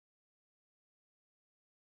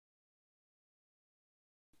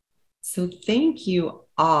So thank you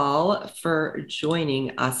all for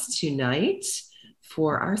joining us tonight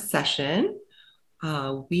for our session.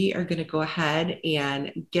 We are going to go ahead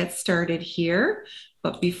and get started here.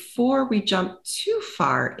 But before we jump too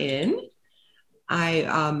far in,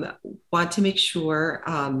 I want to make sure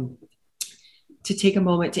to take a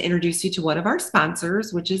moment to introduce you to one of our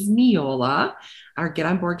sponsors, which is Neola. Our Get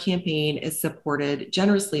On Board campaign is supported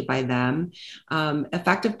generously by them.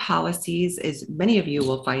 Effective policies, as many of you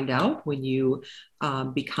will find out when you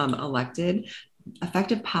become elected,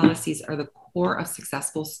 effective policies are the core of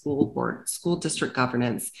successful school district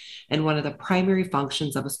governance, and one of the primary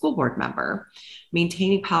functions of a school board member.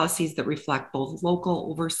 Maintaining policies that reflect both local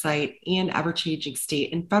oversight and ever-changing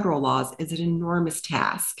state and federal laws is an enormous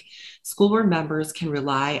task. School board members can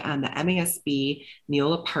rely on the MASB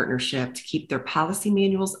Neola partnership to keep their policy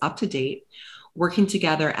manuals up to date. Working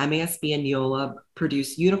together, MASB and Neola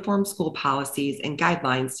produce uniform school policies and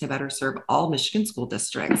guidelines to better serve all Michigan school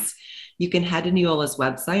districts. You can head to Neola's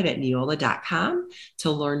website at neola.com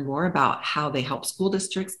to learn more about how they help school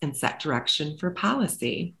districts and set direction for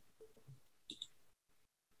policy.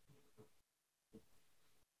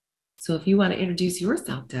 So if you want to introduce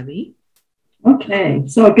yourself, Debbie. Okay,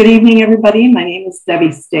 so good evening, everybody. My name is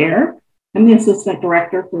Debbie Stair. I'm the Assistant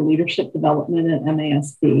Director for Leadership Development at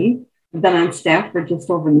MASB. I've been on staff for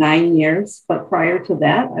just over 9 years, but prior to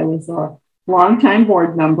that, I was a longtime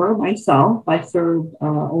board member myself. I served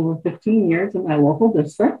over 15 years in my local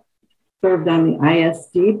district, served on the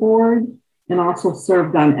ISD board, and also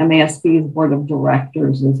served on MASB's board of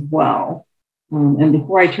directors as well. And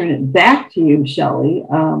before I turn it back to you, Shelley,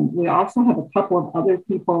 we also have a couple of other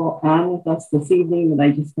people on with us this evening that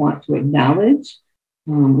I just want to acknowledge.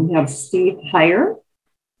 We have Steve Heyer,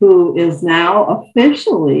 who is now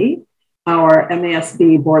officially our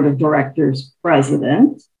MASB Board of Directors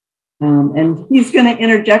president. And he's going to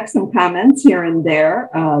interject some comments here and there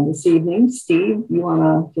this evening. Steve, you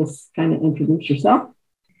want to just kind of introduce yourself?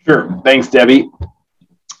 Sure. Thanks, Debbie.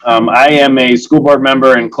 I am a school board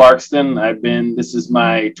member in Clarkston. This is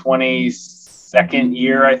my 22nd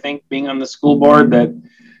year, I think, being on the school board that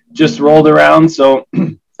just rolled around. So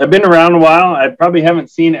I've been around a while. I probably haven't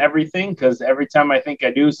seen everything because every time I think I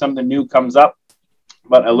do, something new comes up.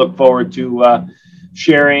 But I look forward to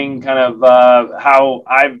sharing kind of how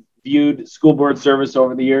I've viewed school board service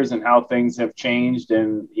over the years and how things have changed.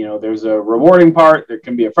 And, you know, there's a rewarding part. There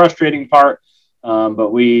can be a frustrating part.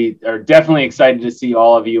 But we are definitely excited to see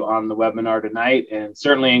all of you on the webinar tonight, and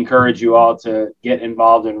certainly encourage you all to get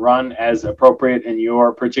involved and run as appropriate in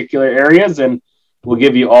your particular areas. And we'll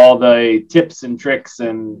give you all the tips and tricks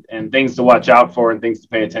and things to watch out for and things to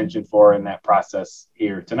pay attention for in that process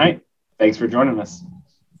here tonight. Thanks for joining us.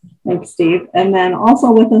 Thanks, Steve. And then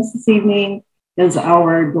also with us this evening is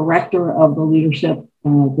our Director of the Leadership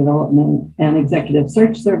Development and Executive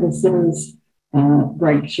Search Services,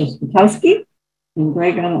 Greg Szyszputowski. And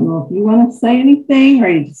Greg, I don't know if you want to say anything or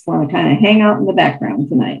you just want to kind of hang out in the background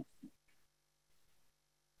tonight.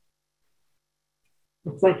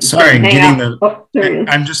 Like sorry,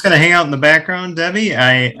 I'm just going to hang out in the background, Debbie.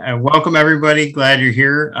 I welcome everybody. Glad you're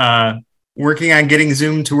here. Working on getting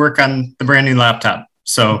Zoom to work on the brand new laptop.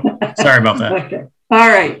 So sorry about that. Okay. All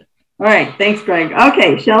right. Thanks, Greg.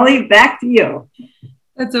 Okay, Shelley, back to you.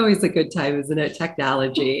 That's always a good time, isn't it?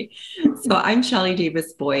 Technology. So I'm Shelley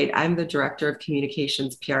Davis Boyd. I'm the Director of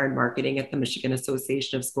Communications, PR, and Marketing at the Michigan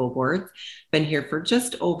Association of School Boards. Been here for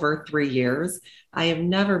just over 3 years. I have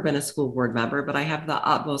never been a school board member, but I have the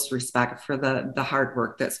utmost respect for the hard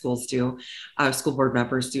work that school board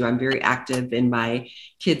members do. I'm very active in my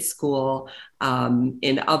kids' school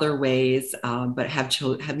in other ways, but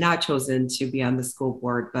have not chosen to be on the school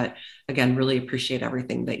board. But again, really appreciate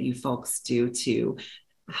everything that you folks do to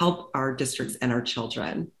help our districts and our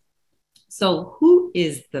children. So who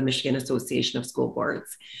is the Michigan Association of School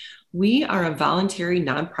Boards? We are a voluntary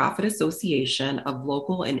nonprofit association of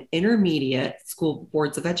local and intermediate school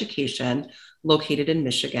boards of education located in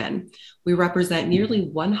Michigan. We represent nearly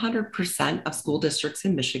 100% of school districts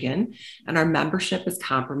in Michigan, and our membership is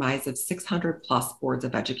comprised of 600 plus boards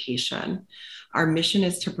of education. Our mission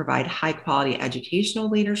is to provide high quality educational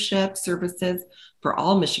leadership services for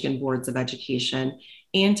all Michigan boards of education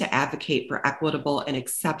and to advocate for equitable and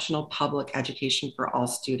exceptional public education for all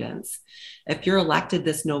students. If you're elected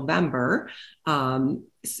this November, so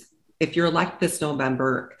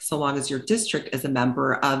long as your district is a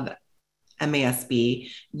member of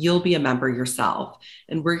MASB, you'll be a member yourself.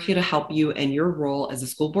 And we're here to help you in your role as a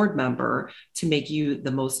school board member to make you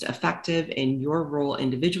the most effective in your role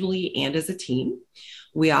individually and as a team.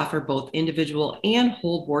 We offer both individual and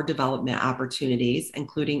whole board development opportunities,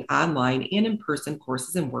 including online and in-person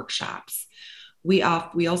courses and workshops. We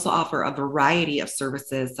also offer a variety of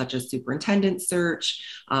services such as superintendent search,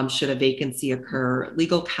 should a vacancy occur,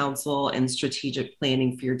 legal counsel, and strategic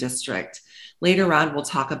planning for your district. Later on, we'll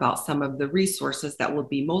talk about some of the resources that will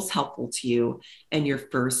be most helpful to you in your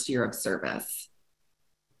first year of service.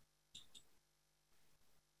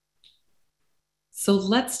 So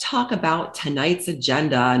let's talk about tonight's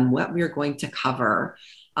agenda and what we're going to cover.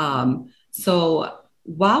 So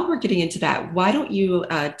while we're getting into that, why don't you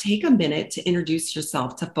take a minute to introduce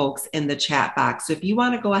yourself to folks in the chat box. So if you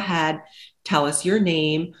want to go ahead, tell us your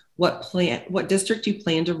name, what district you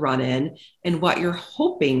plan to run in, and what you're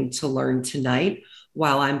hoping to learn tonight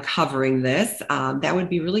while I'm covering this, that would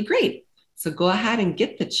be really great. So go ahead and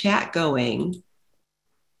get the chat going.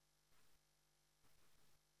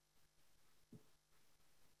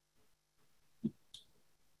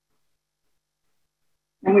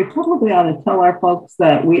 And we probably ought to tell our folks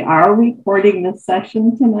that we are recording this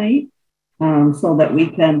session tonight so that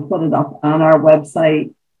we can put it up on our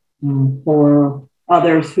website for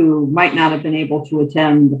others who might not have been able to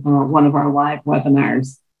attend one of our live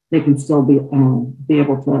webinars. They can still be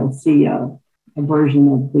able to see a version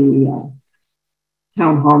of the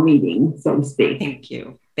town hall meeting, so to speak. Thank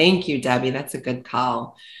you. Thank you, Debbie. That's a good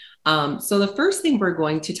call. So the first thing we're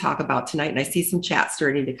going to talk about tonight, and I see some chat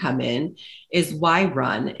starting to come in, is why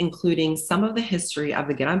run, including some of the history of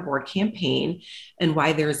the Get On Board campaign and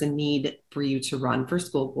why there's a need for you to run for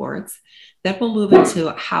school boards. Then we'll move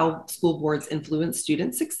into how school boards influence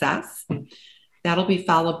student success. That'll be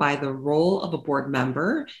followed by the role of a board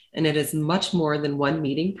member, and it is much more than one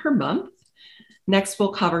meeting per month. Next,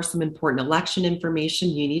 we'll cover some important election information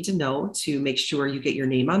you need to know to make sure you get your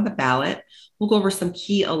name on the ballot. We'll go over some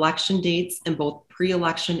key election dates in both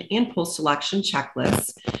pre-election and post-election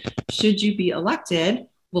checklists. Should you be elected,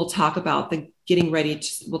 we'll talk about getting ready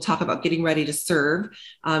to serve.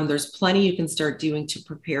 There's plenty you can start doing to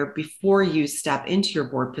prepare before you step into your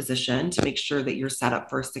board position to make sure that you're set up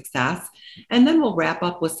for success. And then we'll wrap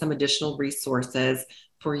up with some additional resources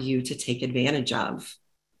for you to take advantage of.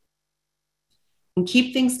 And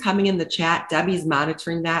keep things coming in the chat. Debbie's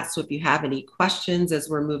monitoring that. So if you have any questions as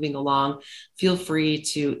we're moving along, feel free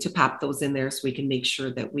to pop those in there so we can make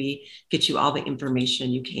sure that we get you all the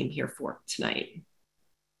information you came here for tonight.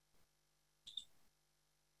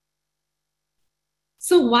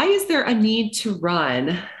 So why is there a need to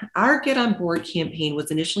run? Our Get On Board campaign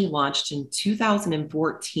was initially launched in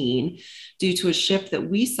 2014 due to a shift that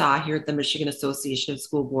we saw here at the Michigan Association of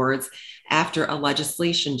School Boards after a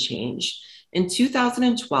legislation change. In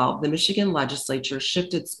 2012, the Michigan legislature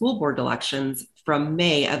shifted school board elections from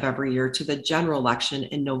May of every year to the general election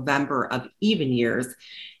in November of even years.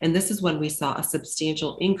 And this is when we saw a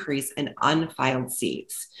substantial increase in unfiled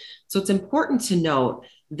seats. So it's important to note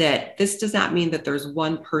that this does not mean that there's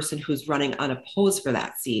one person who's running unopposed for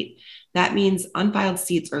that seat. That means unfiled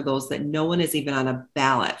seats are those that no one is even on a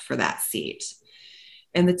ballot for that seat.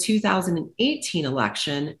 In the 2018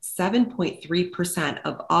 election, 7.3%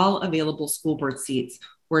 of all available school board seats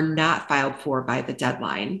were not filed for by the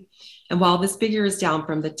deadline. And while this figure is down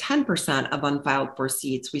from the 10% of unfiled for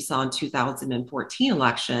seats we saw in 2014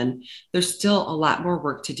 election, there's still a lot more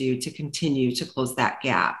work to do to continue to close that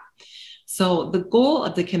gap. So the goal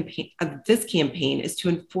of this campaign is to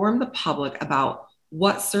inform the public about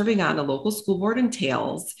what serving on a local school board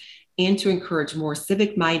entails and to encourage more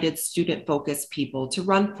civic-minded, student-focused people to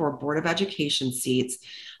run for Board of Education seats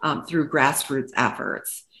through grassroots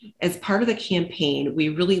efforts. As part of the campaign, we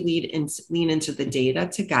really lean into the data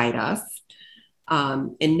to guide us.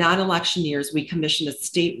 In non-election years, we commissioned a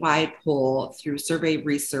statewide poll through survey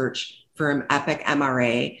research firm Epic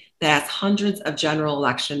MRA that asked hundreds of general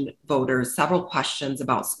election voters several questions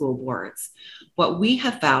about school boards. What we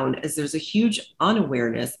have found is there's a huge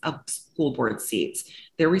unawareness of school board seats,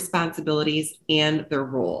 their responsibilities, and their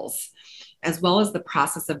roles, as well as the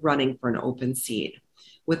process of running for an open seat.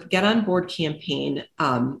 With Get On Board campaign,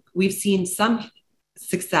 we've seen some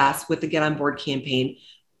success with the Get On Board campaign,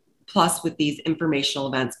 plus with these informational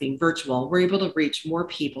events being virtual, we're able to reach more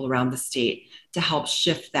people around the state to help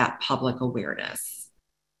shift that public awareness.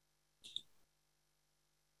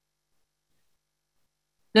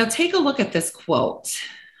 Now take a look at this quote.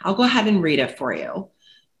 I'll go ahead and read it for you.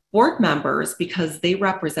 Board members, because they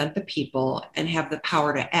represent the people and have the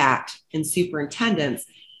power to act, and superintendents,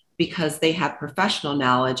 because they have professional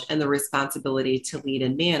knowledge and the responsibility to lead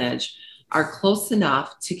and manage, are close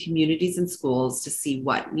enough to communities and schools to see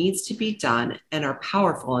what needs to be done and are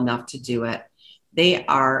powerful enough to do it. They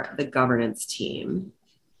are the governance team.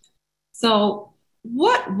 So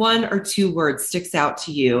what one or two words sticks out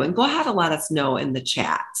to you? And go ahead and let us know in the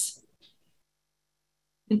chat.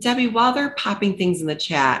 And Debbie, while they're popping things in the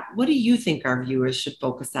chat, what do you think our viewers should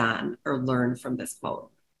focus on or learn from this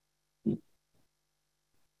quote?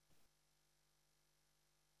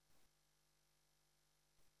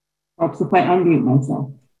 Helps if I unmute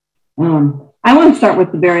myself. I want to start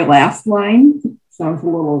with the very last line. Sounds a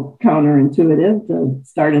little counterintuitive to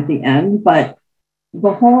start at the end, but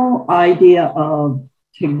the whole idea of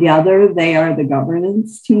together they are the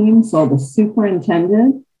governance team. So the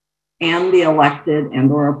superintendent and the elected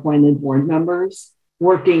and or appointed board members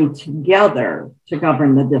working together to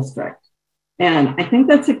govern the district. And I think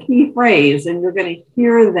that's a key phrase, and you're going to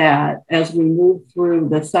hear that as we move through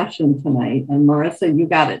the session tonight. And Marissa, you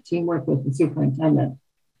got it, teamwork with the superintendent.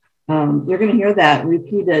 You're going to hear that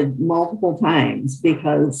repeated multiple times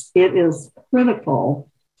because it is critical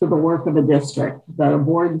to the work of a district that a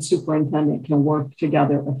board and superintendent can work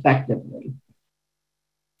together effectively.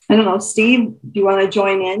 I don't know, Steve, do you want to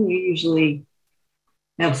join in? You usually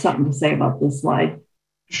have something to say about this slide.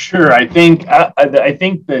 Sure. I think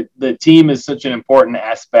that the team is such an important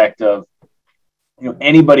aspect of,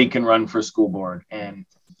 anybody can run for school board. And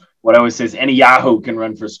what I always say is any Yahoo can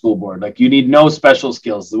run for school board. Like, you need no special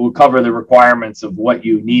skills. We'll cover the requirements of what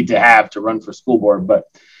you need to have to run for school board, but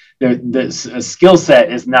the skill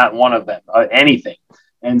set is not one of them, anything.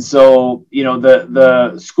 And so,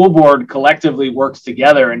 the school board collectively works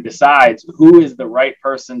together and decides who is the right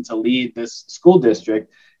person to lead this school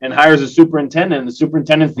district and hires a superintendent. The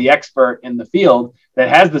superintendent's the expert in the field that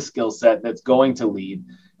has the skill set that's going to lead.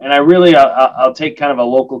 And I'll take kind of a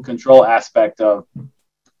local control aspect of,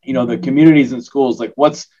 the communities and schools. Like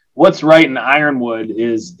what's right in Ironwood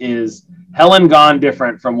is hell and gone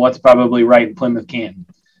different from what's probably right in Plymouth Canton.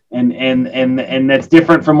 And that's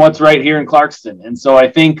different from what's right here in Clarkston. And so I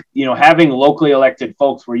think, having locally elected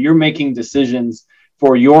folks where you're making decisions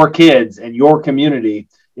for your kids and your community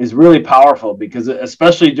is really powerful, because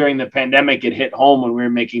especially during the pandemic, it hit home when we were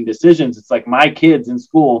making decisions. It's like my kids in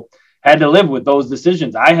school had to live with those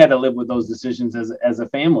decisions. I had to live with those decisions as a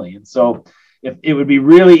family. And so if it would be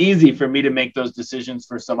really easy for me to make those decisions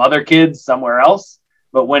for some other kids somewhere else,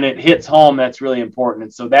 but when it hits home, that's really important.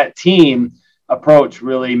 And so that team approach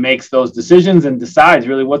really makes those decisions and decides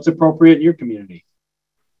really what's appropriate in your community.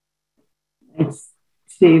 Thanks,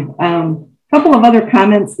 Steve. A couple of other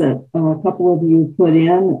comments that a couple of you put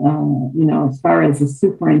in, as far as the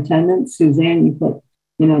superintendent, Suzanne, you put,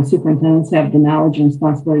 superintendents have the knowledge and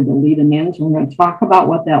responsibility to lead and manage. We're going to talk about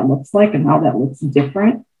what that looks like and how that looks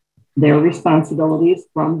different, their responsibilities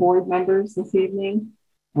from board members this evening.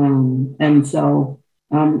 And so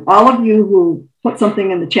all of you who put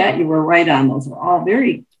something in the chat, you were right on. Those are all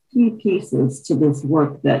very key pieces to this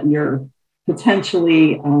work that you're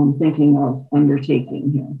potentially thinking of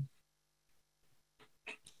undertaking here.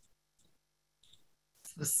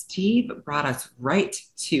 So Steve brought us right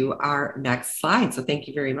to our next slide. So thank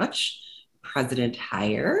you very much, President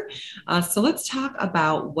Heyer. So let's talk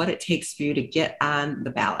about what it takes for you to get on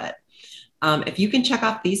the ballot. If you can check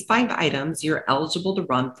off these 5 items, you're eligible to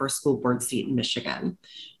run for a school board seat in Michigan.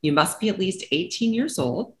 You must be at least 18 years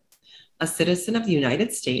old, a citizen of the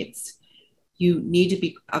United States. You need to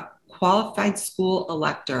be a qualified school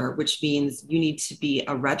elector, which means you need to be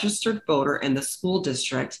a registered voter in the school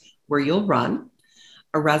district where you'll run,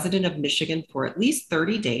 a resident of Michigan for at least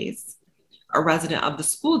 30 days, a resident of the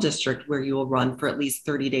school district where you will run for at least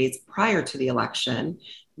 30 days prior to the election.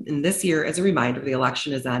 And this year, as a reminder, the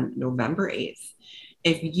election is on November 8th.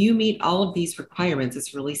 If you meet all of these requirements,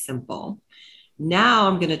 it's really simple. Now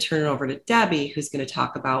I'm going to turn it over to Debbie, who's going to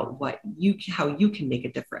talk about how you can make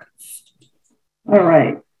a difference. All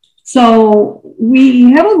right. So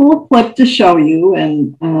we have a little clip to show you,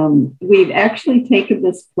 and we've actually taken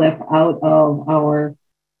this clip out of our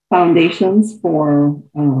Foundations for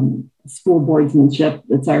School Boardsmanship.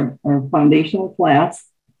 It's our foundational class.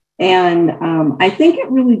 And I think it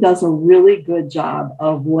really does a really good job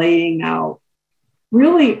of laying out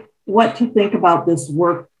really what to think about this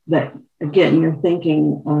work that, again, you're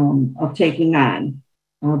thinking of taking on.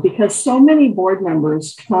 Because so many board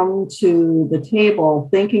members come to the table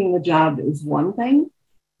thinking the job is one thing,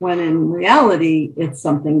 when in reality, it's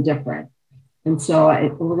something different. And so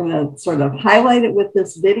we're going to sort of highlight it with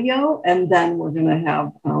this video, and then we're going to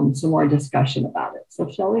have some more discussion about it. So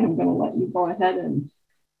Shelley, I'm going to let you go ahead and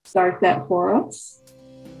start that for us.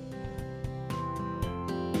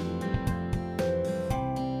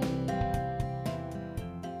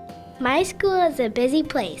 My school is a busy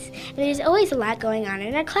place, and there's always a lot going on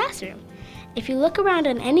in our classroom. If you look around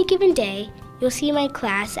on any given day, you'll see my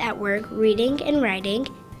class at work reading and writing,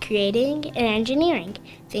 creating and engineering,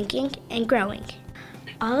 thinking and growing.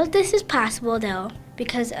 All of this is possible, though,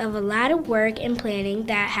 because of a lot of work and planning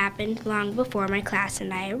that happened long before my class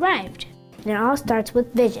and I arrived. And it all starts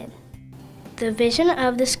with vision. The vision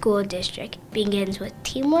of the school district begins with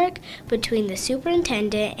teamwork between the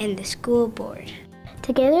superintendent and the school board.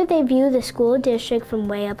 Together they view the school district from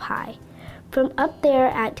way up high. From up there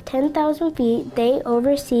at 10,000 feet, they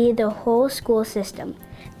oversee the whole school system.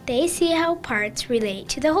 They see how parts relate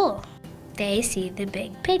to the whole. They see the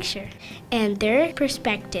big picture, and their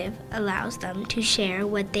perspective allows them to share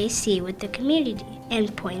what they see with the community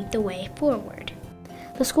and point the way forward.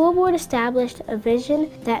 The school board established a vision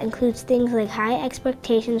that includes things like high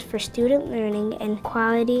expectations for student learning and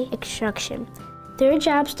quality instruction. Their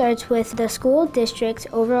job starts with the school district's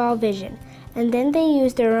overall vision, and then they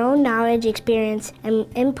use their own knowledge, experience, and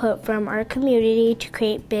input from our community to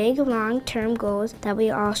create big, long-term goals that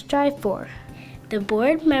we all strive for. The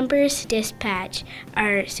board members dispatch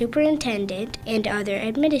our superintendent and other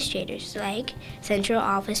administrators, like central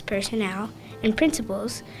office personnel and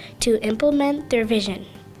principals, to implement their vision.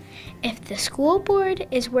 If the school board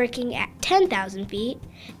is working at 10,000 feet,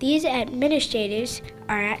 these administrators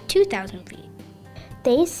are at 2,000 feet.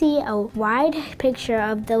 They see a wide picture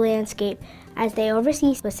of the landscape as they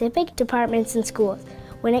oversee specific departments in schools.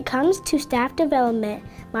 When it comes to staff development,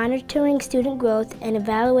 monitoring student growth, and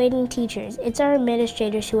evaluating teachers, it's our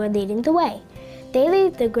administrators who are leading the way. They lay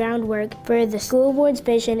the groundwork for the school board's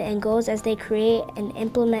vision and goals as they create and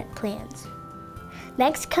implement plans.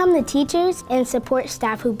 Next come the teachers and support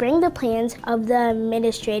staff who bring the plans of the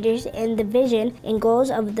administrators and the vision and goals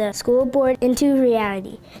of the school board into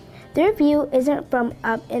reality. Their view isn't from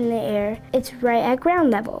up in the air, it's right at ground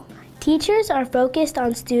level. Teachers are focused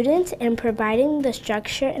on students and providing the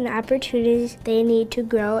structure and opportunities they need to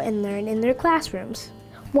grow and learn in their classrooms.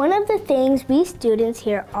 One of the things we students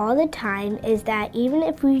hear all the time is that even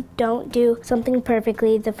if we don't do something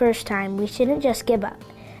perfectly the first time, we shouldn't just give up.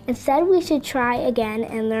 Instead, we should try again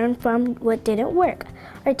and learn from what didn't work.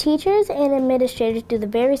 Our teachers and administrators do the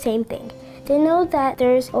very same thing. They know that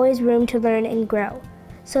there's always room to learn and grow.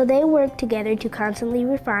 So they work together to constantly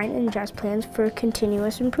refine and adjust plans for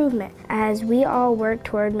continuous improvement as we all work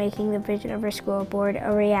toward making the vision of our school board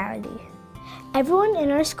a reality. Everyone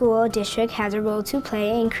in our school district has a role to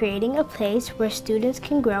play in creating a place where students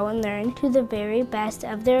can grow and learn to the very best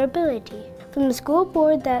of their ability. From the school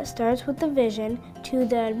board that starts with the vision to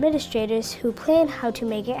the administrators who plan how to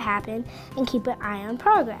make it happen and keep an eye on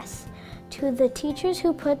progress, to the teachers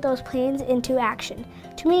who put those plans into action,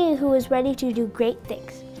 to me who is ready to do great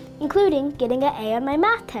things, including getting an A on my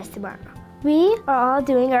math test tomorrow. We are all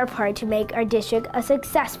doing our part to make our district a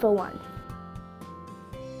successful one.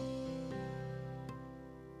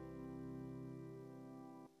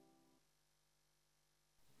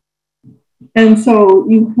 And so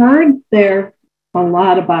you heard there a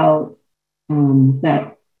lot about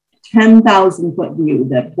that 10,000 foot view,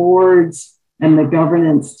 that boards and the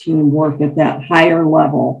governance team work at that higher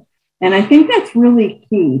level. And I think that's really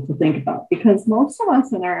key to think about because most of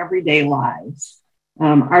us in our everyday lives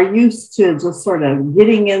are used to just sort of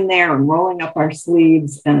getting in there and rolling up our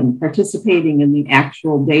sleeves and participating in the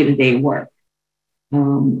actual day-to-day work.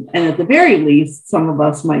 And at the very least, some of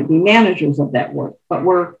us might be managers of that work, but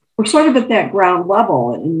we're sort of at that ground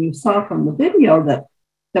level. And you saw from the video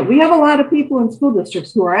that we have a lot of people in school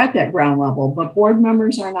districts who are at that ground level, but board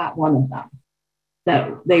members are not one of them.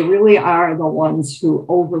 That they really are the ones who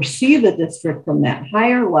oversee the district from that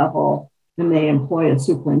higher level, and they employ a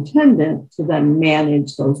superintendent to then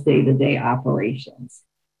manage those day-to-day operations.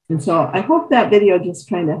 And so I hope that video just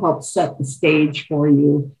kind of helps set the stage for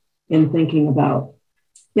you in thinking about,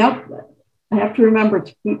 yep, I have to remember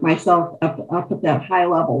to keep myself up at that high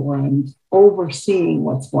level where I'm overseeing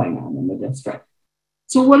what's going on in the district.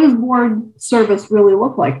 So what does board service really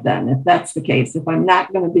look like then, if that's the case? If I'm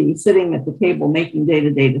not going to be sitting at the table making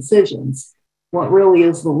day-to-day decisions, what really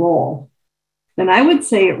is the role? Then I would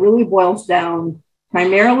say it really boils down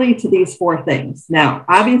primarily to these four things. Now,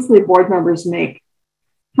 obviously, board members make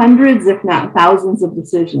hundreds, if not thousands of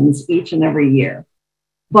decisions each and every year.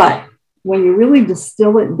 But when you really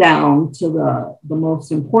distill it down to the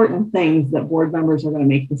most important things that board members are going to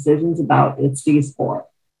make decisions about, it's these four.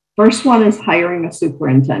 First one is hiring a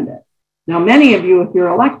superintendent. Now, many of you, if you're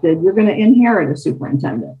elected, you're going to inherit a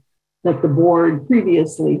superintendent that the board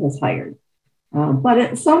previously has hired. But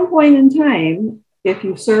at some point in time, if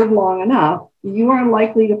you serve long enough, you are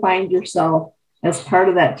likely to find yourself as part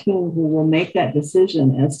of that team who will make that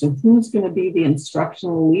decision as to who's going to be the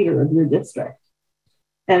instructional leader of your district.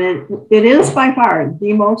 And it is by far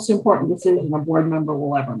the most important decision a board member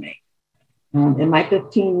will ever make. In my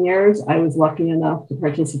 15 years, I was lucky enough to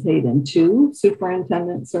participate in 2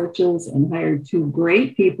 superintendent searches and hired 2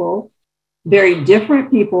 great people, very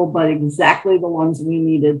different people, but exactly the ones we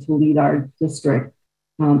needed to lead our district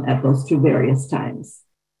at those 2 various times.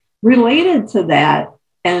 Related to that,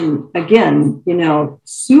 and again,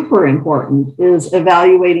 super important, is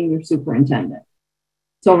evaluating your superintendent.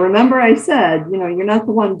 So remember I said, you're not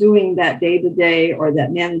the one doing that day-to-day or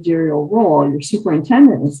that managerial role. Your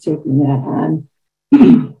superintendent is taking that on.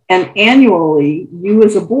 And annually, you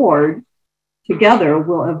as a board together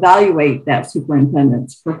will evaluate that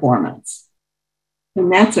superintendent's performance.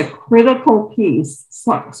 And that's a critical piece,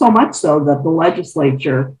 so much so that the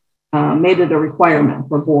legislature made it a requirement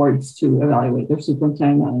for boards to evaluate their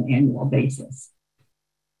superintendent on an annual basis.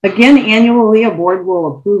 Again, annually, a board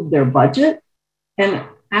will approve their budget. And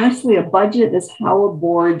honestly, a budget is how a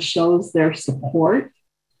board shows their support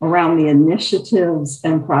around the initiatives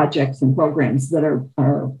and projects and programs that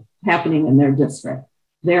are happening in their district.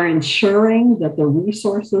 They're ensuring that the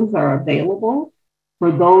resources are available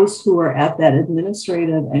for those who are at that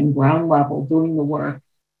administrative and ground level doing the work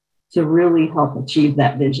to really help achieve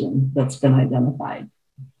that vision that's been identified.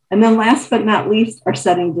 And then last but not least are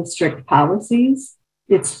setting district policies.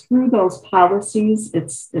 It's through those policies,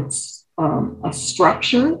 it's a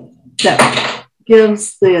structure that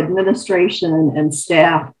gives the administration and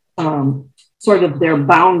staff sort of their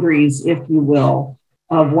boundaries, if you will,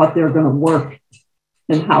 of what they're going to work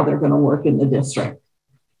and how they're going to work in the district.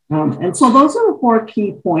 And so those are the 4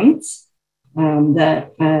 key points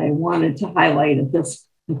that I wanted to highlight at this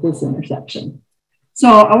intersection. So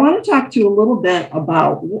I want to talk to you a little bit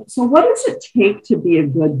about, so what does it take to be a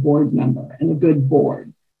good board member and a good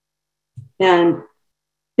board? And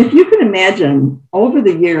if you can imagine, over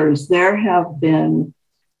the years, there have been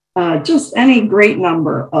just any great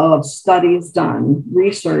number of studies done,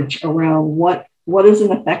 research around what is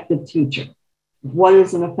an effective teacher, what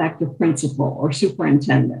is an effective principal or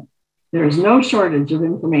superintendent. There is no shortage of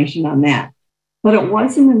information on that. But it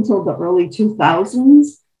wasn't until the early 2000s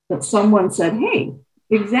that someone said, hey,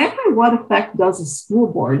 exactly what effect does a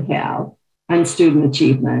school board have on student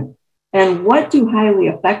achievement? And what do highly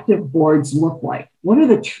effective boards look like? What are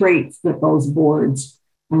the traits that those boards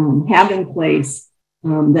have in place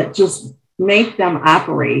that just make them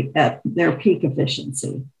operate at their peak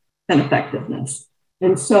efficiency and effectiveness?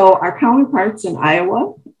 And so our counterparts in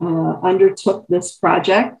Iowa undertook this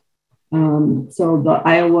project. So the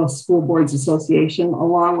Iowa School Boards Association,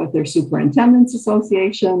 along with their Superintendents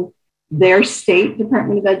Association, their state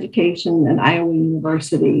Department of Education, and Iowa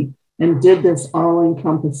University, and did this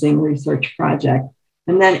all-encompassing research project.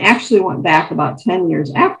 And then actually went back about 10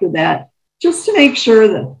 years after that, just to make sure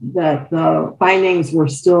that the findings were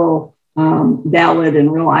still valid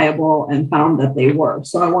and reliable, and found that they were.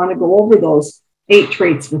 So I want to go over those 8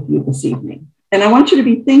 traits with you this evening. And I want you to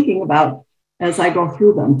be thinking about, as I go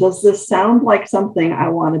through them, does this sound like something I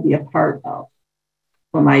want to be a part of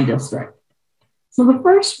for my district? So the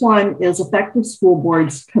first one is effective school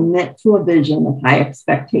boards commit to a vision of high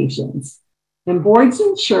expectations. And boards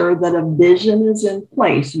ensure that a vision is in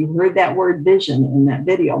place. You heard that word vision in that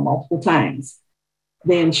video multiple times.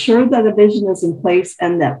 They ensure that a vision is in place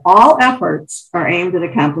and that all efforts are aimed at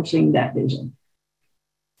accomplishing that vision.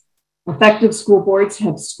 Effective school boards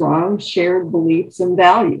have strong shared beliefs and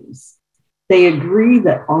values. They agree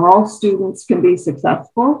that all students can be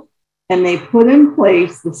successful, and they put in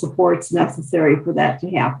place the supports necessary for that to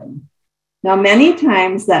happen. Now, many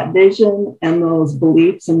times that vision and those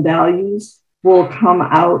beliefs and values will come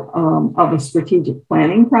out of a strategic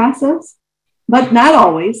planning process, but not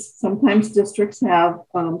always. Sometimes districts have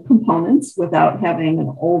components without having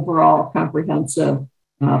an overall comprehensive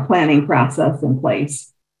planning process in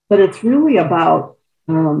place. But it's really about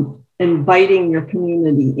inviting your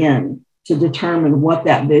community in to determine what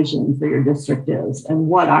that vision for your district is and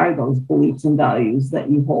what are those beliefs and values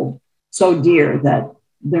that you hold so dear that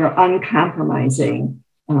they're uncompromising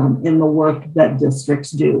in the work that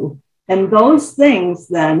districts do. And those things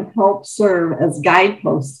then help serve as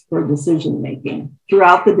guideposts for decision making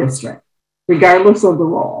throughout the district, regardless of the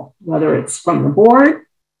role, whether it's from the board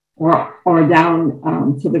or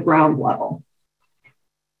down to the ground level.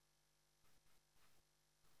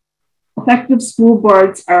 Effective school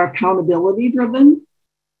boards are accountability driven.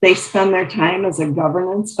 They spend their time as a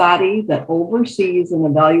governance body that oversees and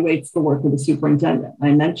evaluates the work of the superintendent.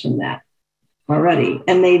 I mentioned that already.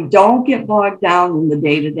 And they don't get bogged down in the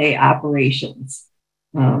day-to-day operations.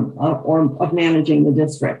 or of managing the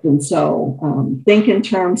district. And so think in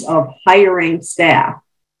terms of hiring staff.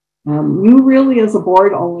 You really, as a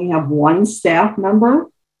board, only have one staff member,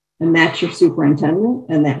 and that's your superintendent.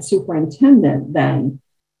 And that superintendent then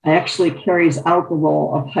actually carries out the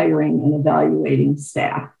role of hiring and evaluating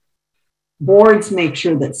staff. Boards make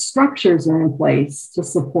sure that structures are in place to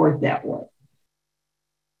support that work.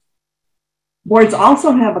 Boards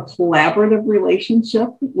also have a collaborative relationship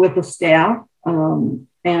with the staff and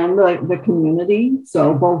the community,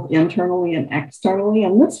 so both internally and externally.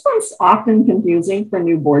 And this one's often confusing for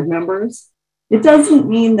new board members. It doesn't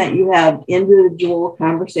mean that you have individual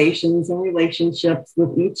conversations and relationships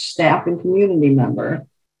with each staff and community member,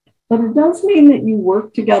 but it does mean that you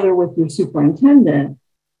work together with your superintendent,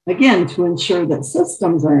 again, to ensure that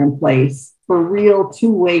systems are in place for real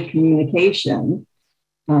two-way communication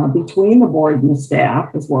between the board and the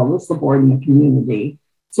staff, as well as the board and the community,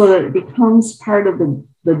 so that it becomes part of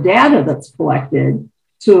the data that's collected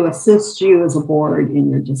to assist you as a board in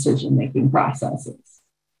your decision-making processes.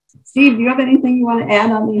 Steve, do you have anything you want to add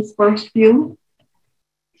on these first few?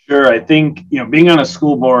 Sure. I think, being on a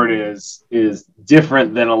school board is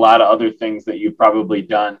different than a lot of other things that you've probably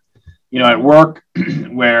done. At work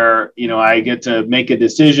where, I get to make a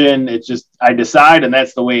decision, it's just, I decide and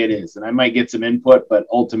that's the way it is. And I might get some input, but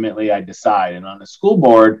ultimately I decide. And on a school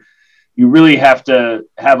board, you really have to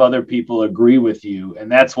have other people agree with you.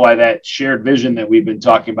 And that's why that shared vision that we've been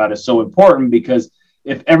talking about is so important, because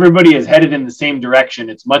if everybody is headed in the same direction,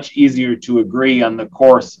 it's much easier to agree on the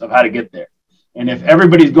course of how to get there. And if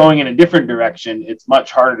everybody's going in a different direction, it's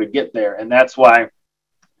much harder to get there. And that's why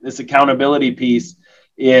this accountability piece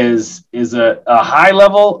is a high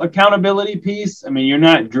level accountability piece. I mean, you're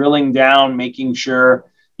not drilling down, making sure,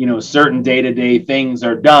 certain day-to-day things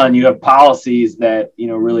are done. You have policies that,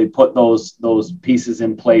 really put those pieces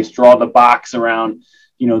in place, draw the box around,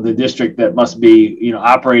 the district that must be,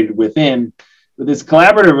 operated within. But this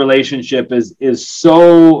collaborative relationship is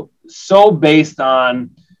so based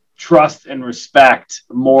on trust and respect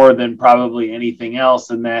more than probably anything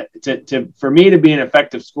else. And that for me to be an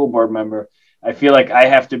effective school board member, I feel like I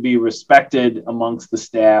have to be respected amongst the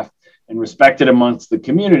staff and respected amongst the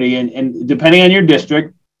community. And depending on your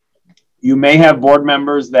district, you may have board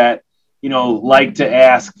members that, like to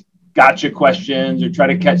ask gotcha questions or try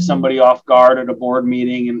to catch somebody off guard at a board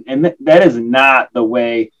meeting. And that is not the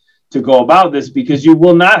way to go about this, because you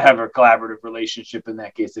will not have a collaborative relationship in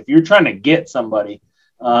that case. If you're trying to get somebody,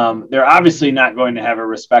 they're obviously not going to have a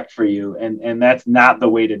respect for you. And that's not the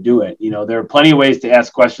way to do it. There are plenty of ways to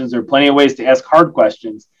ask questions. There are plenty of ways to ask hard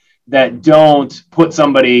questions that don't put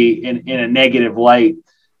somebody in a negative light.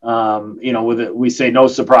 We say no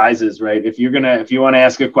surprises, right? If you want to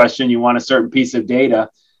ask a question, you want a certain piece of data,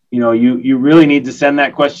 you really need to send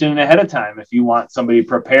that question ahead of time. If you want somebody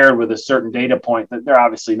prepared with a certain data point that they're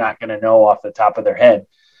obviously not going to know off the top of their head.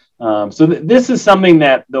 This is something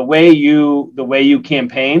that the way you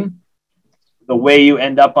campaign, the way you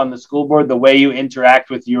end up on the school board, the way you interact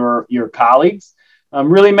with your colleagues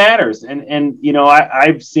really matters. And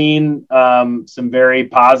I've seen some very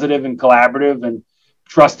positive and collaborative and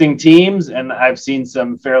trusting teams, and I've seen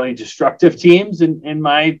some fairly destructive teams in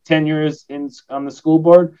my tenures on the school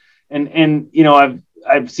board. And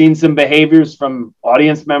I've seen some behaviors from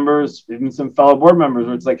audience members, even some fellow board members,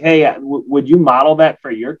 where it's like, hey, would you model that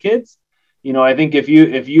for your kids? I think if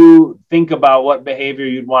you think about what behavior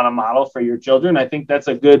you'd want to model for your children, I think that's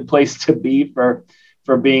a good place to be for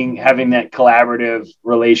having that collaborative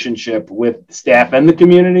relationship with staff and the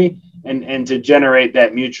community, and to generate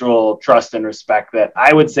that mutual trust and respect that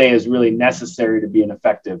I would say is really necessary to be an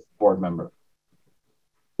effective board member.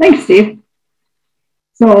 Thanks, Steve.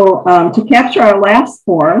 So to capture our last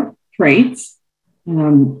four traits,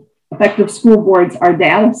 effective school boards are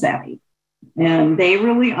data savvy, and they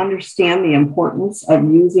really understand the importance of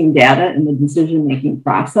using data in the decision-making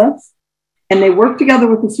process. And they work together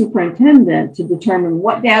with the superintendent to determine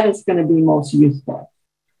what data is going to be most useful.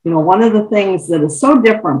 One of the things that is so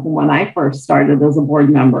different from when I first started as a board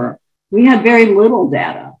member, we had very little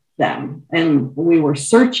data then, and we were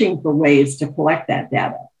searching for ways to collect that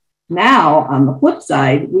data. Now, on the flip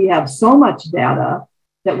side, we have so much data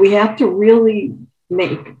that we have to really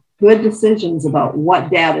make good decisions about what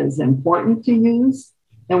data is important to use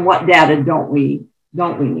and what data don't we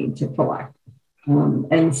need to collect.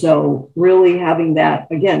 And so really having that,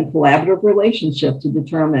 again, collaborative relationship to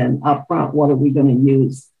determine upfront what are we going to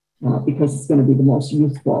use because it's going to be the most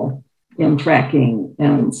useful in tracking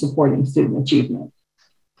and supporting student achievement.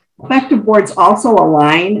 Effective boards also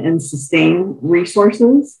align and sustain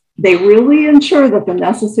resources they really ensure that the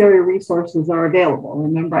necessary resources are available.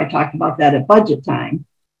 Remember, I talked about that at budget time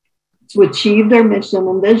to achieve their mission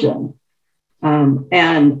and vision.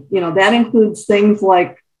 And, you know, that includes things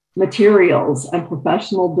like materials and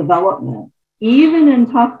professional development, even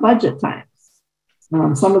in tough budget times.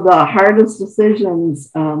 Some of the hardest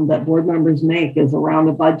decisions that board members make is around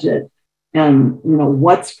a budget and, you know,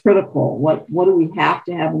 what's critical, what do we have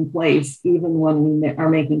to have in place, even when we are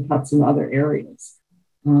making cuts in other areas.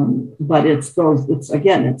 But it's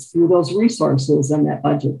through those resources and that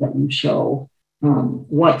budget that you show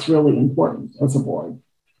what's really important as a board.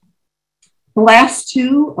 The last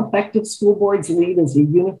two, effective school boards lead as a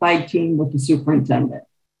unified team with the superintendent.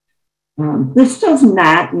 This does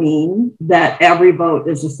not mean that every vote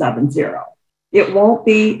is a 7-0. It won't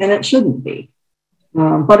be, and it shouldn't be.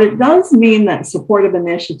 But it does mean that supportive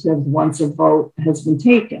initiatives once a vote has been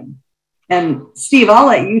taken. And Steve, I'll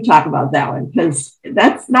let you talk about that one because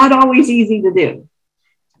that's not always easy to do.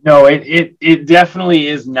 No, it definitely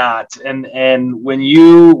is not. And when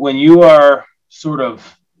you are sort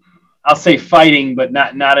of, I'll say fighting, but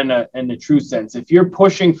not in a true sense. If you're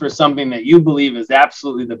pushing for something that you believe is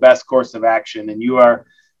absolutely the best course of action, and you are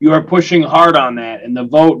pushing hard on that, and the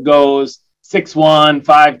vote goes 6-1,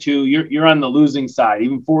 5-2, you're on the losing side,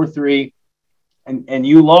 even 4-3, and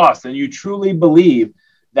you lost, and you truly believe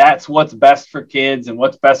that's what's best for kids and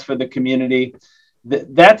what's best for the community.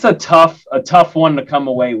 That's a tough one to come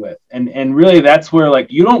away with, and really that's where,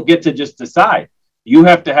 like, you don't get to just decide. You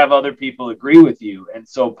have to have other people agree with you. And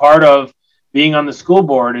so part of being on the school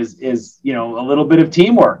board is, you know, a little bit of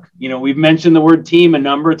teamwork. You know, we've mentioned the word team a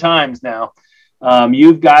number of times now.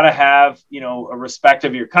 You've got to have, you know, a respect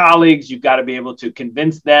of your colleagues. You've got to be able to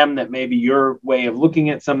convince them that maybe your way of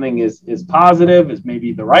looking at something is positive, is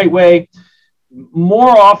maybe the right way.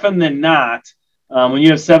 More often than not, when you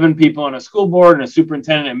have 7 people on a school board and a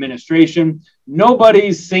superintendent administration,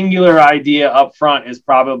 nobody's singular idea up front is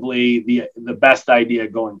probably the best idea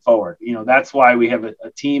going forward. You know, that's why we have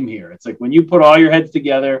a team here. It's like when you put all your heads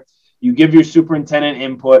together, you give your superintendent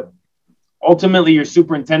input, ultimately your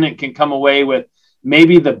superintendent can come away with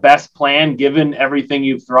maybe the best plan given everything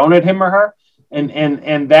you've thrown at him or her.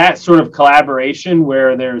 And that sort of collaboration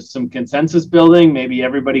where there's some consensus building, maybe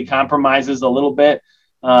everybody compromises a little bit.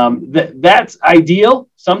 That's ideal.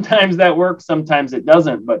 Sometimes that works, sometimes it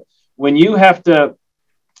doesn't. But when you have to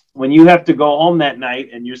go home that night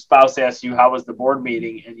and your spouse asks you, how was the board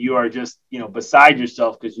meeting? And you are just, you know, beside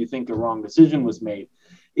yourself because you think the wrong decision was made.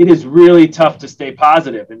 It is really tough to stay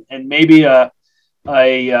positive. And maybe a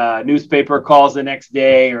newspaper calls the next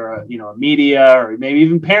day, or a media, or maybe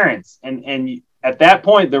even parents. And at that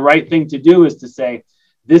point, the right thing to do is to say,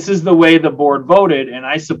 this is the way the board voted, and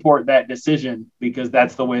I support that decision because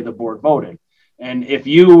that's the way the board voted. And if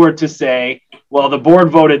you were to say, well, the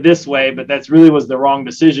board voted this way, but that's really was the wrong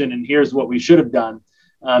decision, and here's what we should have done,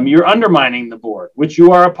 you're undermining the board, which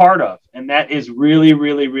you are a part of. And that is really,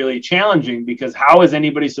 really, really challenging, because how is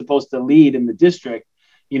anybody supposed to lead in the district,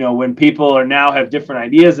 you know, when people are now have different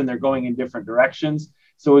ideas and they're going in different directions?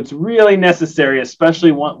 So it's really necessary,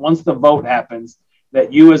 especially once the vote happens,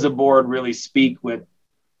 that you as a board really speak with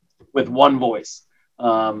one voice,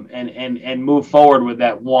 and move forward with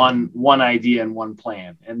that one idea and one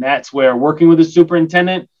plan. And that's where working with the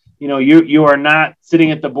superintendent, you know, you are not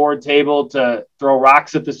sitting at the board table to throw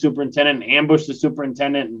rocks at the superintendent and ambush the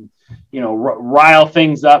superintendent and, you know, rile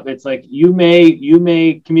things up. It's like you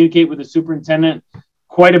may communicate with the superintendent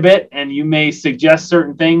quite a bit, and you may suggest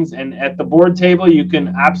certain things. And at the board table, you can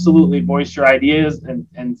absolutely voice your ideas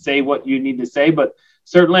and say what you need to say. But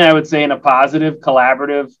certainly I would say in a positive,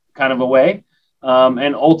 collaborative kind of a way.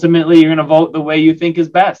 And ultimately, you're going to vote the way you think is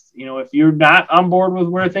best. You know, if you're not on board with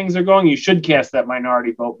where things are going, you should cast that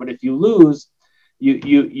minority vote. But if you lose,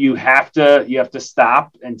 you have to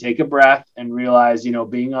stop and take a breath and realize, you know,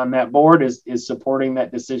 being on that board is supporting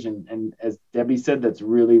that decision. And as Debbie said, that's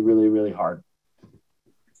really, really, really hard.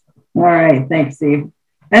 All right. Thanks, Steve.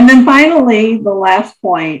 And then finally, the last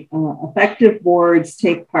point, effective boards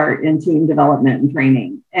take part in team development and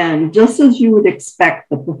training. And just as you would expect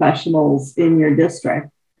the professionals in your district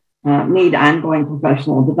need ongoing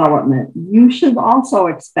professional development, you should also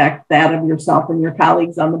expect that of yourself and your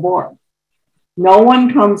colleagues on the board. No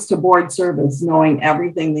one comes to board service knowing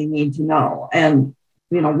everything they need to know. And,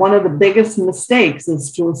 you know, one of the biggest mistakes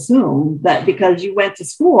is to assume that because you went to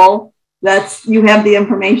school, you have the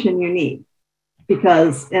information you need.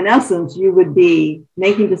 Because in essence, you would be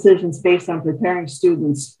making decisions based on preparing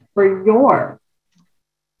students for your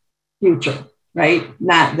future, right?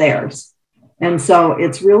 Not theirs. And so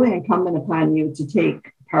it's really incumbent upon you to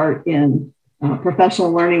take part in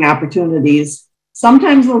professional learning opportunities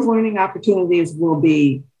Sometimes those learning opportunities will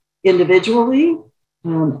be individually,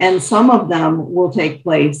 and some of them will take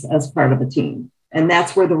place as part of a team. And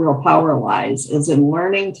that's where the real power lies, is in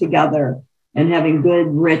learning together and having good,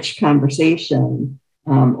 rich conversation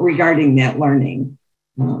regarding that learning,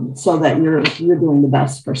 so that you're doing the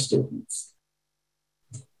best for students.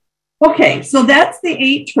 Okay, so that's the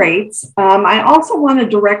 8 traits. I also want to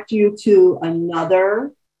direct you to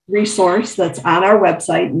another resource that's on our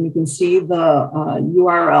website, and you can see the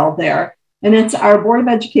URL there. And it's our Board of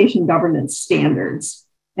Education Governance Standards.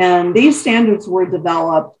 And these standards were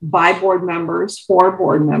developed by board members for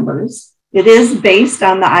board members. It is based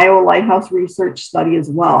on the Iowa Lighthouse Research Study as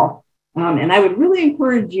well. And I would really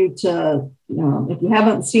encourage you to, if you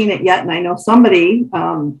haven't seen it yet, and I know somebody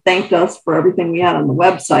thanked us for everything we had on the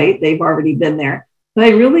website, they've already been there, but I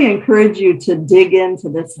really encourage you to dig into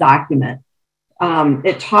this document.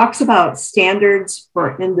 It talks about standards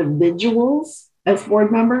for individuals as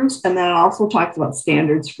board members, and then it also talks about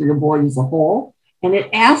standards for your board as a whole. And it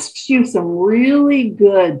asks you some really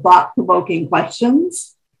good thought-provoking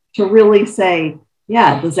questions to really say,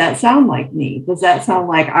 yeah, does that sound like me? Does that sound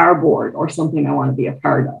like our board or something I want to be a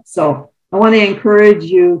part of? So I want to encourage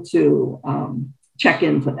you to check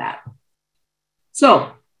into that.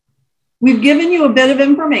 So we've given you a bit of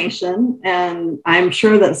information, and I'm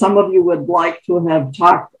sure that some of you would like to have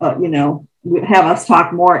talked, have us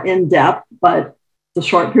talk more in depth, but it's a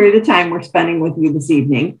short period of time we're spending with you this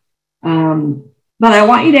evening. But I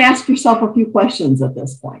want you to ask yourself a few questions at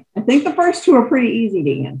this point. I think the first 2 are pretty easy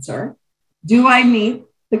to answer. Do I meet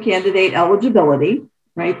the candidate eligibility,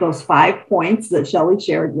 right? Those 5 points that Shelley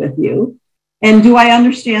shared with you. And do I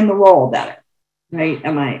understand the role better, right?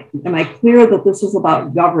 Am I clear that this is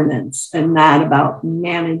about governance and not about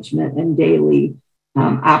management and daily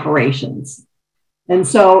operations? And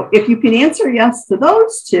so if you can answer yes to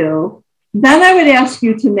those 2, then I would ask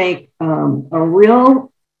you to make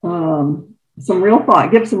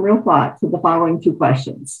give some real thought to the following 2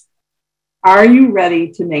 questions. Are you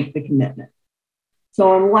ready to make the commitment?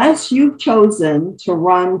 So unless you've chosen to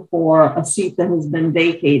run for a seat that has been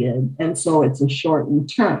vacated, and so it's a shortened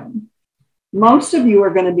term, most of you are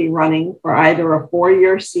going to be running for either a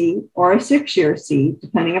 4-year seat or a 6-year seat,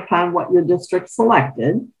 depending upon what your district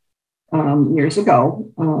selected years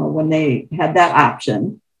ago when they had that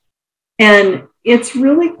option. And it's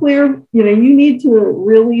really clear, you need to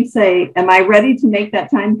really say, am I ready to make that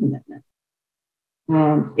time commitment?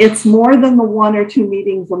 It's more than the 1 or 2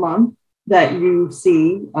 meetings a month that you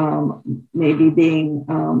see maybe being,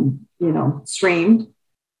 streamed.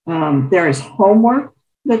 There is homework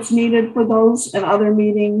that's needed for those and other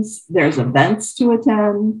meetings. There's events to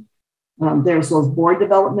attend. There's those board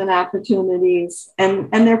development opportunities, and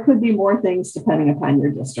there could be more things depending upon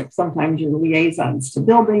your district. Sometimes your liaisons to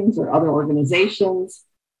buildings or other organizations.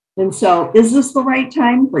 And so is this the right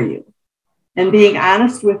time for you? And being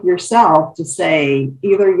honest with yourself to say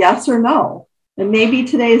either yes or no. And maybe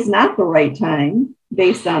today is not the right time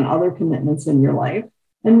based on other commitments in your life.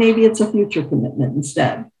 And maybe it's a future commitment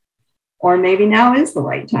instead. Or maybe now is the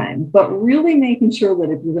right time, but really making sure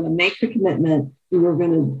that if you're going to make the commitment, you're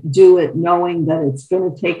going to do it knowing that it's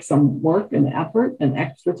going to take some work and effort and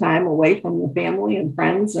extra time away from your family and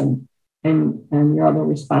friends and your other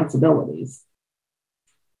responsibilities.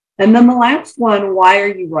 And then the last one, why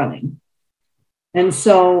are you running? And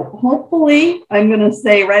so hopefully, I'm going to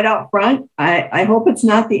say right out front, I hope it's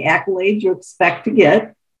not the accolades you expect to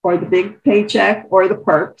get or the big paycheck or the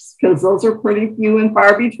perks, because those are pretty few and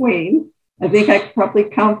far between. I think I could probably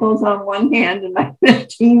count those on one hand in my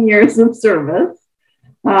 15 years of service.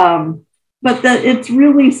 But that it's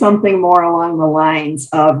really something more along the lines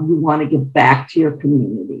of you want to give back to your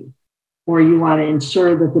community, or you want to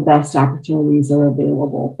ensure that the best opportunities are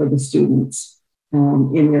available for the students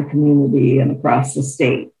in your community and across the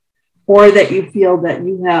state, or that you feel that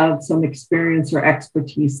you have some experience or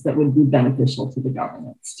expertise that would be beneficial to the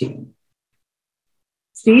governance team.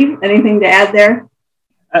 Steve, anything to add there?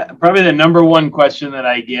 Probably the number one question that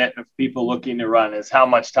I get of people looking to run is how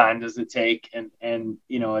much time does it take? And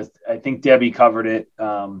I think Debbie covered it.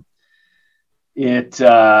 What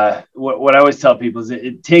I always tell people is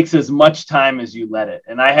it takes as much time as you let it.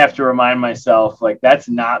 And I have to remind myself, like, that's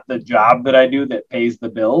not the job that I do that pays the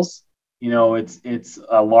bills. It's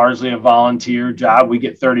largely a volunteer job. We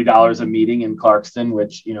get $30 a meeting in Clarkston,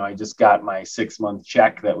 which, I just got my 6-month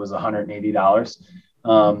check that was $180.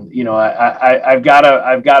 I've got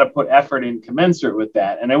to put effort in commensurate with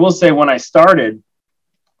that. And I will say, when I started,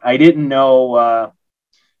 I didn't know,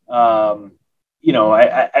 I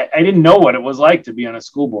didn't know what it was like to be on a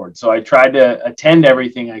school board. So I tried to attend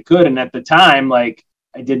everything I could. And at the time, like,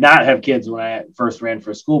 I did not have kids when I first ran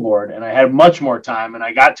for school board, and I had much more time, and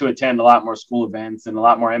I got to attend a lot more school events and a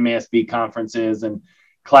lot more MASB conferences and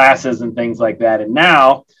classes and things like that. And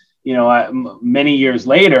now, many years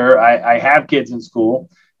later, I have kids in school,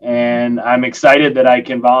 and I'm excited that I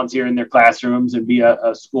can volunteer in their classrooms and be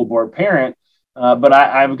a school board parent. But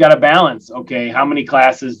I've got to balance, okay, how many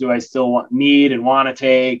classes do I still need and want to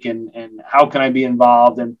take, and how can I be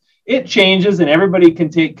involved? And it changes, and everybody can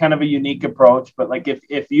take kind of a unique approach. But like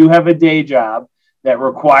if you have a day job that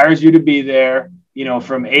requires you to be there,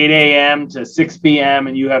 from 8 a.m. to 6 p.m.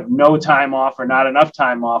 and you have no time off or not enough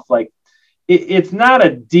time off, like it's not a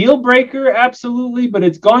deal breaker, absolutely, but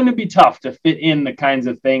it's going to be tough to fit in the kinds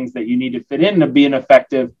of things that you need to fit in to be an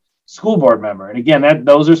effective school board member. And again,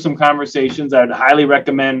 those are some conversations I would highly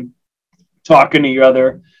recommend talking to your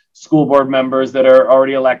other school board members that are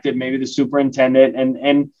already elected, maybe the superintendent,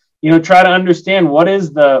 and try to understand what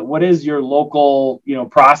is your local,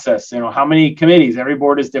 process. How many committees? Every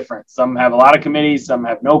board is different. Some have a lot of committees, some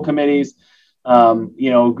have no committees.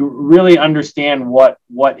 Really understand what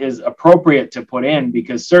is appropriate to put in,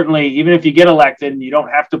 because certainly even if you get elected and you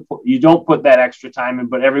don't put that extra time in,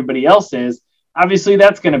 but everybody else is, obviously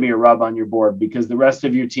that's going to be a rub on your board, because the rest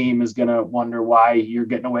of your team is going to wonder why you're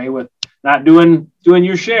getting away with not doing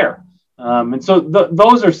your share. And so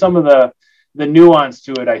those are some of the nuance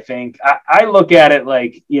to it. I think I look at it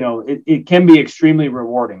like, it can be extremely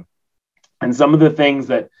rewarding. And some of the things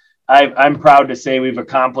that I'm proud to say we've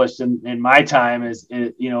accomplished in my time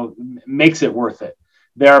makes it worth it.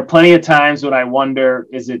 There are plenty of times when I wonder,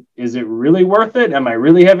 is it really worth it? Am I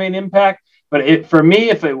really having an impact? But for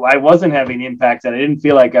me, I wasn't having impact and I didn't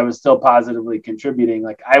feel like I was still positively contributing,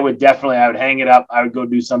 like I would hang it up. I would go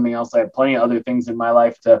do something else. I have plenty of other things in my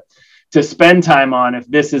life to spend time on if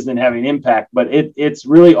this isn't having impact. But it's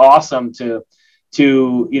really awesome to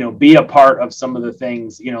be a part of some of the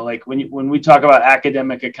things, like when we talk about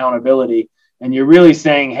academic accountability, and you're really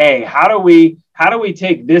saying, hey, how do we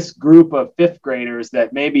take this group of fifth graders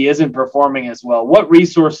that maybe isn't performing as well? What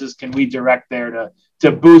resources can we direct there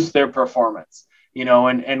to boost their performance?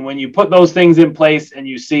 And when you put those things in place and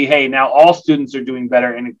you see, hey, now all students are doing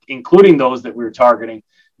better, and including those that we're targeting,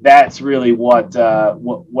 that's really what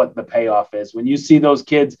the payoff is. When you see those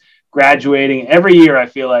kids graduating every year, I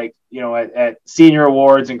feel like, at senior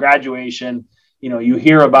awards and graduation, you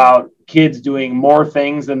hear about kids doing more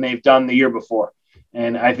things than they've done the year before.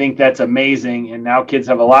 And I think that's amazing. And now kids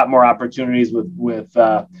have a lot more opportunities with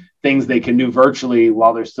things they can do virtually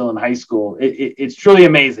while they're still in high school. It's truly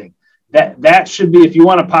amazing. That should be, if you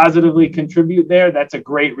want to positively contribute there, that's a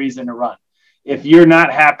great reason to run. If you're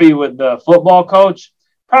not happy with the football coach,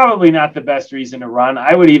 probably not the best reason to run.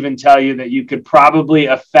 I would even tell you that you could probably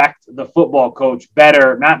affect the football coach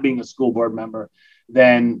better not being a school board member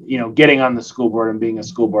than, getting on the school board and being a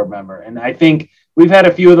school board member. And I think we've had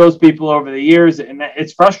a few of those people over the years, and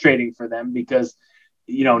it's frustrating for them because,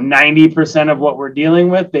 90% of what we're dealing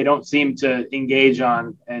with, they don't seem to engage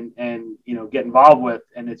on and get involved with.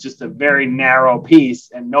 And it's just a very narrow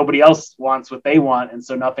piece, and nobody else wants what they want. And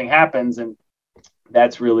so nothing happens. And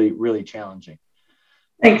that's really, really challenging.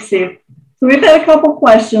 Thanks, Steve. So we've had a couple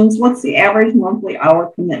questions. What's the average monthly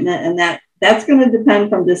hour commitment? And that's going to depend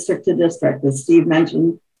from district to district, as Steve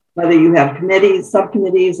mentioned, whether you have committees,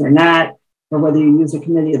 subcommittees or not, or whether you use a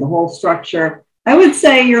committee of the whole structure. I would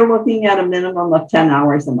say you're looking at a minimum of 10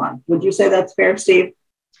 hours a month. Would you say that's fair, Steve?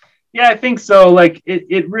 Yeah, I think so. Like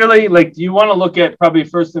it really, like, you want to look at probably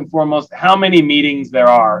first and foremost how many meetings there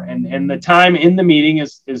are, and the time in the meeting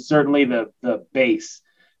is certainly the base.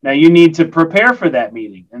 Now you need to prepare for that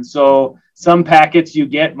meeting. And so some packets you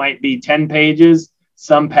get might be 10 pages.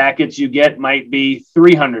 Some packets you get might be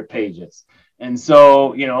 300 pages. And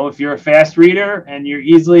so, if you're a fast reader and you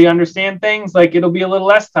easily understand things, like, it'll be a little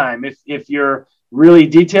less time. If you're really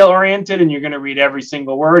detail oriented and you're going to read every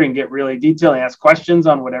single word and get really detailed and ask questions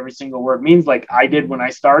on what every single word means, like I did when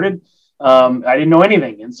I started, I didn't know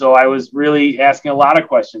anything. And so I was really asking a lot of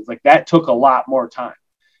questions. Like, that took a lot more time.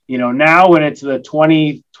 Now when it's the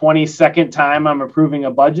 22nd time I'm approving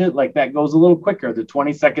a budget, like, that goes a little quicker. The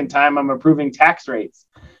 22nd time I'm approving tax rates.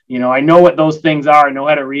 I know what those things are. I know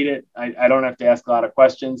how to read it. I don't have to ask a lot of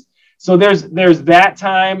questions. So there's that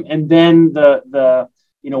time. And then the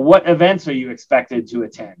what events are you expected to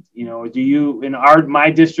attend? Do you, in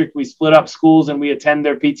my district, we split up schools and we attend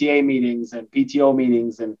their PTA meetings and PTO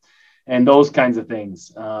meetings and those kinds of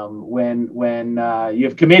things. When you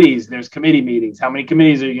have committees, there's committee meetings. How many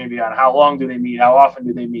committees are you going to be on? How long do they meet? How often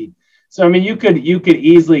do they meet? So, I mean, you could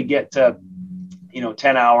easily get to,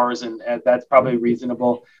 10 hours, and that's probably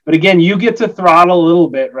reasonable. But again, you get to throttle a little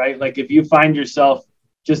bit, right? Like, if you find yourself,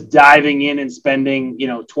 just diving in and spending,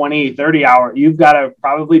 20, 30 hours. You've got to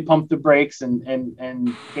probably pump the brakes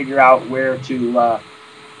and figure out where to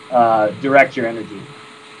direct your energy.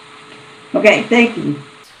 Okay, thank you.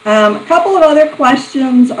 A couple of other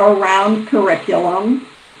questions around curriculum.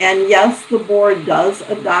 And yes, the board does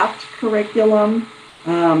adopt curriculum,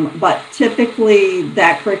 but typically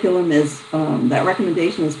that curriculum is, that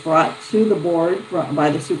recommendation is brought to the board by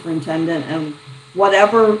the superintendent and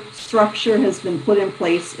whatever structure has been put in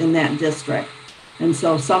place in that district. And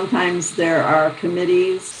so sometimes there are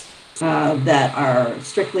committees that are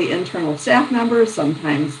strictly internal staff members.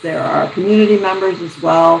 Sometimes there are community members as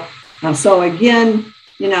well. So again,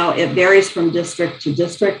 it varies from district to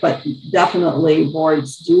district, but definitely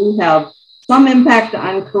boards do have some impact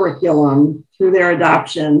on curriculum through their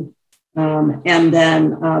adoption. And then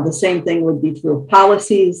the same thing would be true of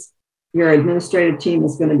policies. Your administrative team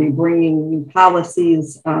is going to be bringing new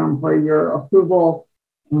policies for your approval.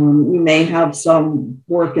 You may have some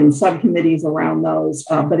work in subcommittees around those,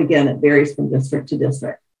 but again, it varies from district to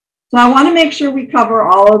district. So I want to make sure we cover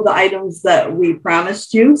all of the items that we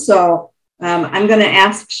promised you. So I'm going to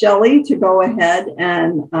ask Shelley to go ahead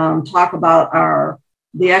and talk about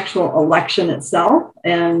the actual election itself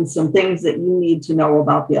and some things that you need to know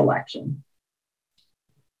about the election.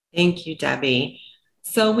 Thank you, Debbie.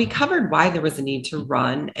 So we covered why there was a need to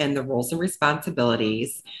run and the roles and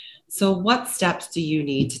responsibilities. So what steps do you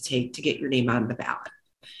need to take to get your name on the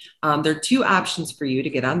ballot? There are two options for you to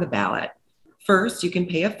get on the ballot. First, you can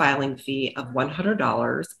pay a filing fee of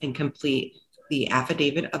 $100 and complete the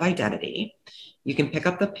affidavit of identity. You can pick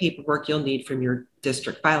up the paperwork you'll need from your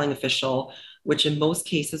district filing official, which in most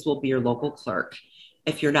cases will be your local clerk.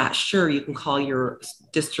 If you're not sure, you can call your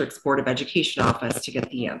district's Board of Education office to get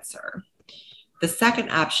the answer. The second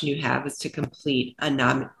option you have is to complete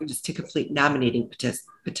nominating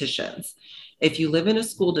petitions. If you live in a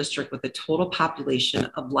school district with a total population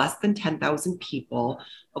of less than 10,000 people,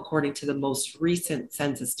 according to the most recent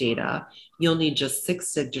census data, you'll need just 6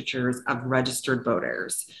 signatures of registered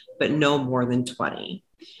voters, but no more than 20.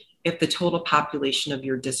 If the total population of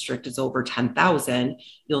your district is over 10,000,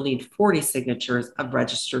 you'll need 40 signatures of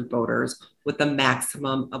registered voters with a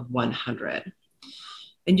maximum of 100.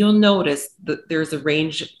 And you'll notice that there's a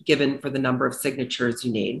range given for the number of signatures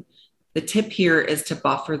you need. The tip here is to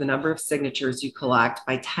buffer the number of signatures you collect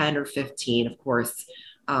by 10 or 15, of course,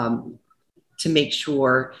 to make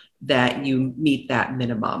sure that you meet that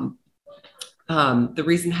minimum. The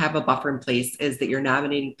reason to have a buffer in place is that your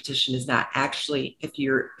nominating petition is not actually,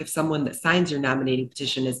 if someone that signs your nominating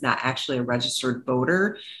petition is not actually a registered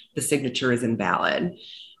voter, the signature is invalid.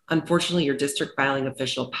 Unfortunately, your district filing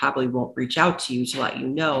official probably won't reach out to you to let you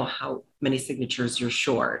know how many signatures you're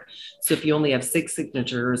short. So if you only have 6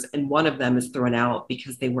 signatures and one of them is thrown out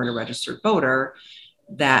because they weren't a registered voter,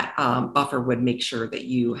 that buffer would make sure that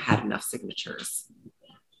you had enough signatures.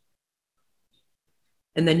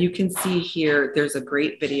 And then you can see here, there's a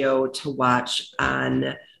great video to watch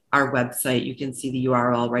on our website. You can see the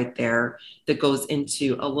URL right there that goes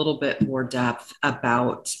into a little bit more depth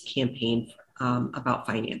about campaign about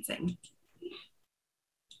financing.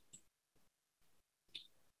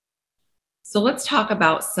 So let's talk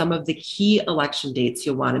about some of the key election dates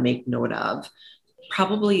you'll want to make note of.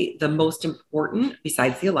 Probably the most important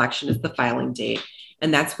besides the election is the filing date.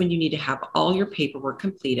 And that's when you need to have all your paperwork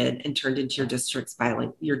completed and turned into your district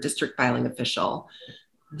filing official.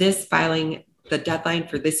 The deadline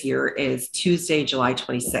for this year is Tuesday, July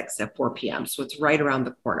 26th at 4 p.m. So it's right around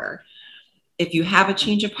the corner. If you have a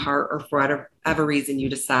change of heart or for whatever reason you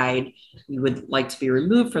decide you would like to be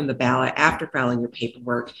removed from the ballot after filing your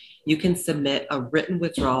paperwork, you can submit a written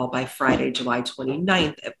withdrawal by Friday, July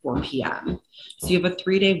 29th at 4 p.m. So you have a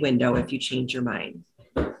 3-day window if you change your mind.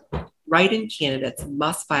 Write-in candidates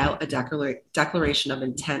must file a declaration of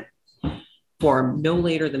intent form no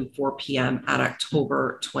later than 4 p.m. on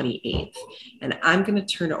October 28th. And I'm going to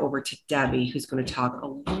turn it over to Debbie, who's going to talk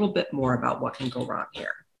a little bit more about what can go wrong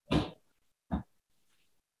here.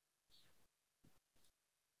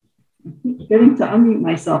 Getting to unmute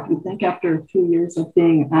myself. You think after 2 years of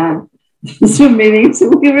being on Zoom meetings,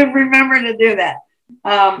 we would remember to do that.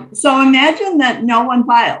 So imagine that no one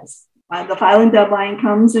files. The filing deadline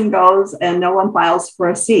comes and goes and no one files for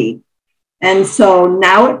a seat. And so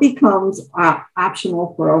now it becomes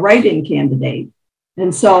optional for a write-in candidate.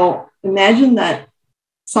 And so imagine that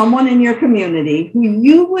someone in your community who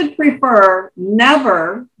you would prefer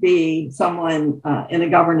never be someone in a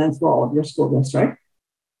governance role of your school district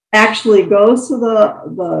actually goes to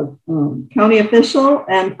the county official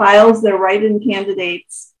and files their write-in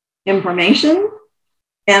candidate's information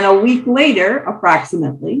And a week later,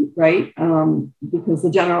 approximately, right, because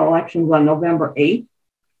the general election is on November 8th,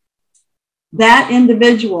 that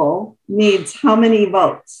individual needs how many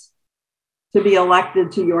votes to be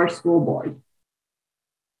elected to your school board?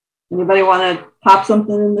 Anybody want to pop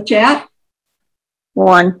something in the chat?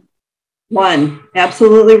 One.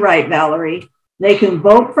 Absolutely right, Valerie. They can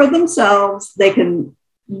vote for themselves. They can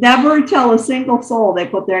never tell a single soul they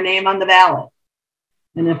put their name on the ballot.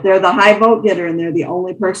 And if they're the high vote getter and they're the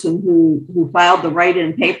only person who filed the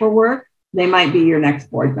write-in paperwork, they might be your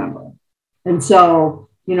next board member. And so,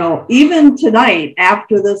 you know, even tonight,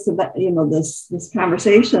 after this, you know, this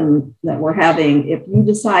conversation that we're having, if you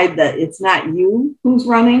decide that it's not you who's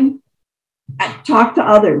running, talk to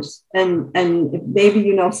others. And if maybe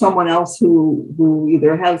you know someone else who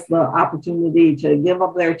either has the opportunity to give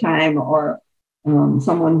up their time or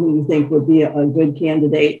someone who you think would be a good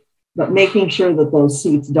candidate, but making sure that those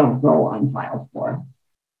seats don't go unfiled for.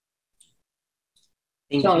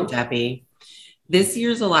 Thank you, Debbie. This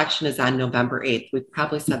year's election is on November 8th. We've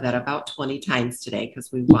probably said that about 20 times today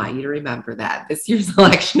because we want you to remember that. This year's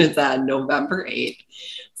election is on November 8th.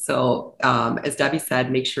 So as Debbie said,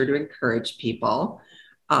 make sure to encourage people.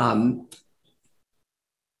 Debbie,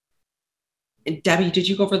 did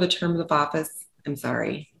you go over the term of office? I'm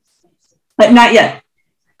sorry. But not yet.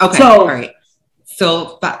 Okay, all right.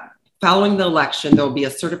 So following the election, there will be a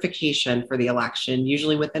certification for the election,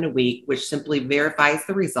 usually within a week, which simply verifies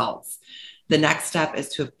the results. The next step is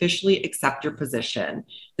to officially accept your position.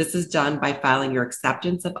 This is done by filing your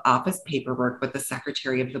acceptance of office paperwork with the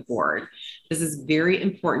secretary of the board. This is very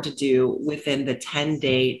important to do within the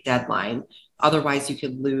 10-day deadline. Otherwise, you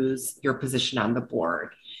could lose your position on the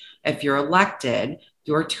board. If you're elected,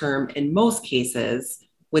 your term in most cases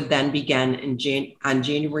would then begin on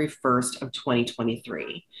January 1st of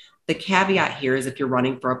 2023. The caveat here is if you're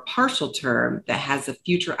running for a partial term that has a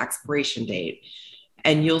future expiration date,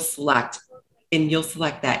 and you'll select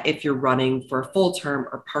that if you're running for a full term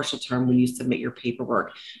or partial term when you submit your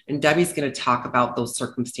paperwork. And Debbie's going to talk about those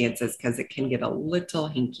circumstances because it can get a little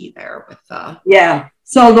hinky there with Yeah.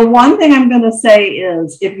 So the one thing I'm going to say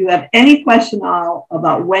is if you have any question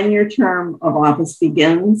about when your term of office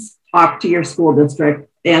begins, talk to your school district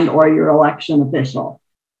and or your election official.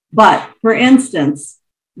 But for instance,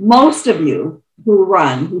 most of you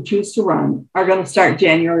who choose to run, are going to start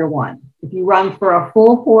January 1. If you run for a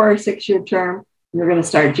full 4 or 6 year term, you're going to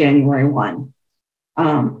start January 1.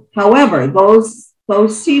 However, those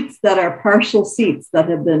seats that are partial seats that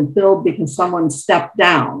have been filled because someone stepped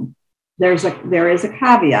down, there is a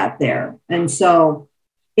caveat there. And so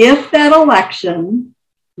if that election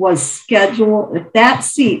was scheduled, if that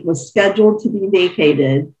seat was scheduled to be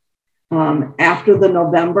vacated after the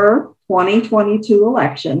November 2022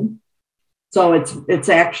 election, so it's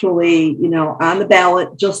actually, you know, on the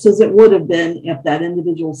ballot just as it would have been if that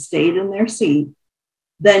individual stayed in their seat,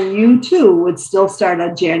 then you too would still start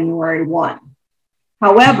on January 1.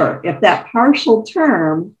 However, if that partial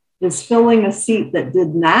term is filling a seat that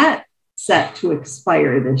did not set to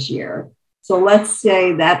expire this year, so let's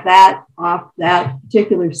say that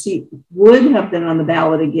particular seat would have been on the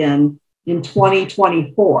ballot again in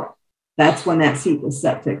 2024. That's when that seat was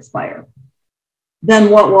set to expire.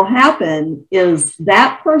 Then what will happen is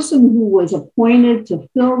that person who was appointed to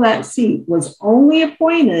fill that seat was only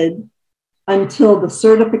appointed until the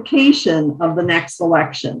certification of the next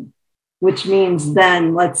election, which means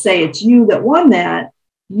then, let's say it's you that won that,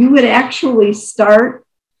 you would actually start,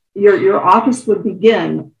 your office would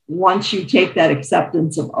begin once you take that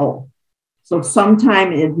acceptance of oath. So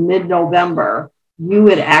sometime in mid-November, you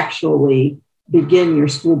would actually begin your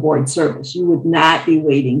school board service. You would not be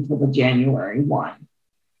waiting till the January 1.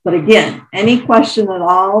 But again, any question at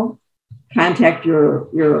all, contact your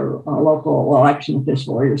local election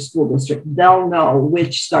official or your school district. They'll know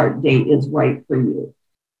which start date is right for you.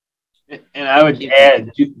 And I would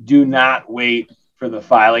add, do not wait for the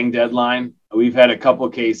filing deadline. We've had a couple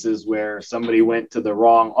of cases where somebody went to the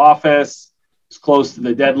wrong office, was close to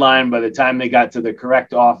the deadline. By the time they got to the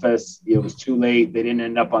correct office, it was too late. They didn't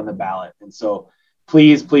end up on the ballot. And so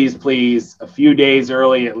please, please, please, a few days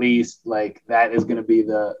early at least, like that is going to be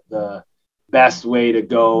the best way to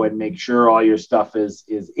go and make sure all your stuff is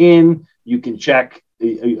in. You can check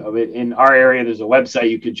in our area. There's a website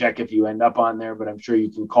you can check if you end up on there, but I'm sure you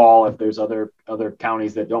can call if there's other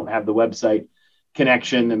counties that don't have the website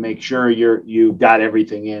connection to make sure you got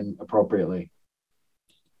everything in appropriately.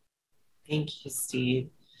 Thank you, Steve.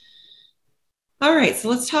 All right, so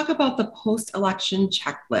let's talk about the post-election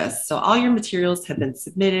checklist. So all your materials have been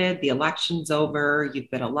submitted, the election's over, you've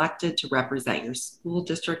been elected to represent your school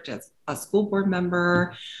district as a school board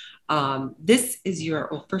member. This is your,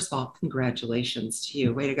 well, first of all, congratulations to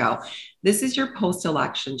you. Way to go. This is your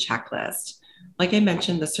post-election checklist. Like I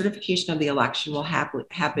mentioned, the certification of the election will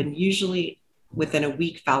happen usually within a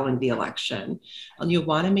week following the election. And you'll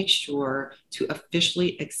want to make sure to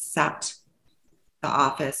officially accept the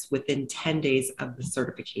office within 10 days of the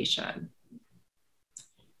certification.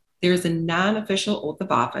 There's a non-official oath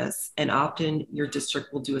of office, and often your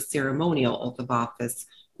district will do a ceremonial oath of office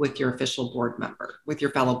with your official board member, with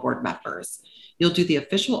your fellow board members. You'll do the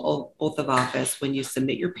official oath of office when you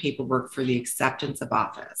submit your paperwork for the acceptance of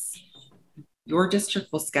office. Your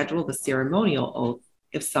district will schedule the ceremonial oath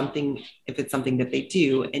if it's something that they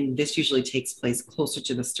do, and this usually takes place closer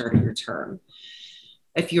to the start of your term.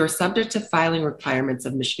 If you are subject to filing requirements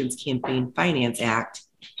of Michigan's Campaign Finance Act,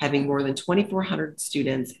 having more than 2,400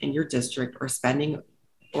 students in your district or spending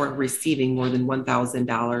or receiving more than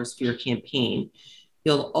 $1,000 for your campaign,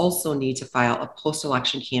 you'll also need to file a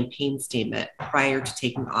post-election campaign statement prior to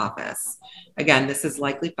taking office. Again, this is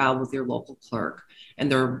likely filed with your local clerk,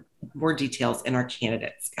 and there are more details in our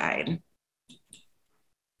candidates guide.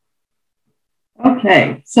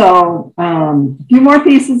 Okay, so a few more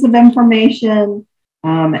pieces of information,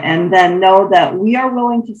 and then know that we are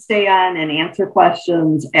willing to stay on and answer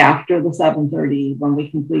questions after the 7:30 when we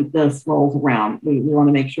complete this rolls around. We want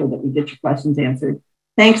to make sure that we get your questions answered.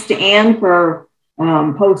 Thanks to Anne for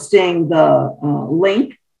posting the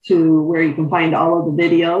link to where you can find all of the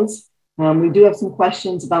videos. We do have some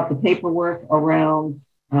questions about the paperwork around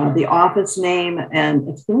the office name, and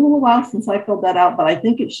it's been a little while since I filled that out, but I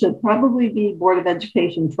think it should probably be Board of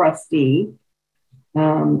Education trustee.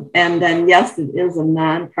 And then, yes, it is a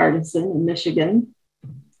nonpartisan in Michigan.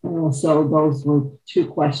 So those were two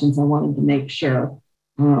questions I wanted to make sure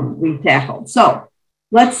we tackled. So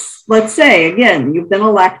let's say, again, you've been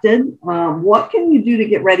elected. What can you do to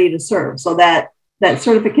get ready to serve? So that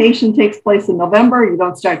certification takes place in November. You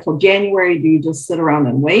don't start till January. Do you just sit around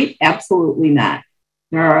and wait? Absolutely not.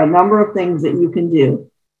 There are a number of things that you can do.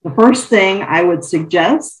 The first thing I would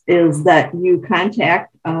suggest is that you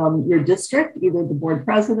contact your district, either the board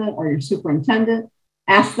president or your superintendent.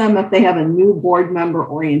 Ask them if they have a new board member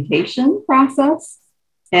orientation process.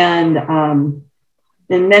 And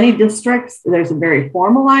in many districts, there's a very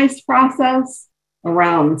formalized process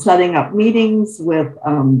around setting up meetings with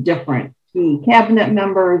different key cabinet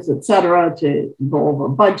members, et cetera, to go over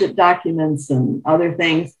budget documents and other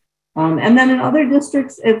things. And then in other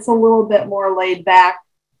districts, it's a little bit more laid back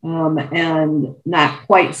and not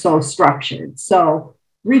quite so structured. So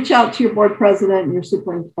reach out to your board president and your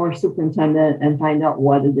superintendent and find out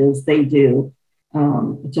what it is they do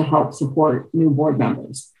to help support new board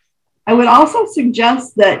members. I would also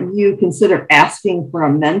suggest that you consider asking for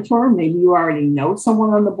a mentor. Maybe you already know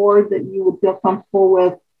someone on the board that you would feel comfortable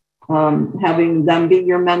with having them be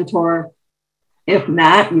your mentor. If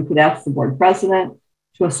not, you could ask the board president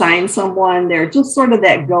to assign someone. They're just sort of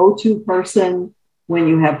that go-to person when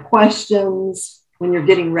you have questions, when you're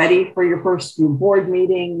getting ready for your first few board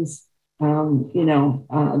meetings. They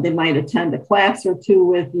might attend a class or two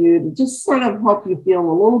with you to just sort of help you feel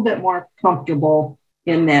a little bit more comfortable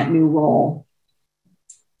in that new role.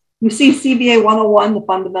 You see CBA 101, the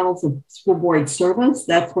fundamentals of school board service.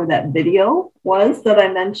 That's where that video was that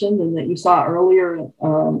I mentioned and that you saw earlier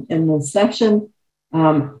in the session.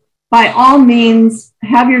 By all means,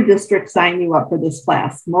 have your district sign you up for this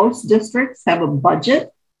class. Most districts have a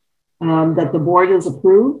budget that the board has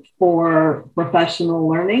approved for professional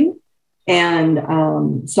learning.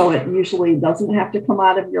 And so it usually doesn't have to come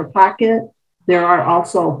out of your pocket. There are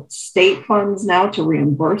also state funds now to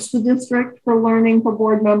reimburse the district for learning for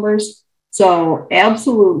board members. So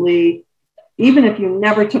absolutely, even if you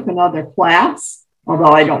never took another class,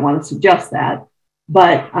 although I don't want to suggest that,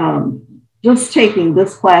 but just taking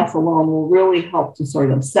this class alone will really help to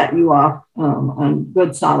sort of set you off on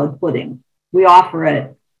good, solid footing. We offer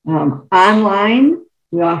it online,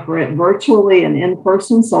 we offer it virtually and in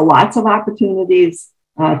person, so lots of opportunities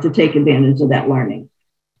to take advantage of that learning.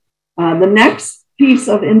 The next piece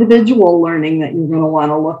of individual learning that you're going to want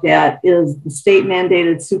to look at is the state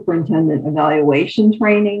mandated superintendent evaluation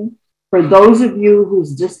training. For those of you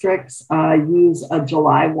whose districts use a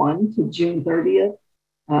July 1 to June 30th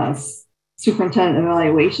superintendent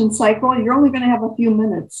evaluation cycle, you're only going to have a few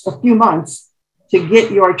months to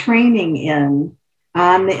get your training in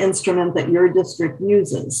on the instrument that your district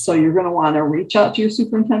uses. So you're going to want to reach out to your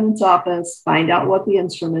superintendent's office, find out what the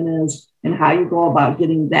instrument is and how you go about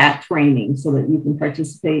getting that training so that you can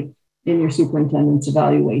participate in your superintendent's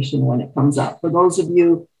evaluation when it comes up. For those of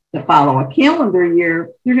you that follow a calendar year,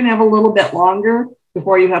 you're going to have a little bit longer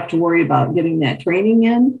before you have to worry about getting that training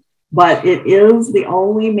in. but it is the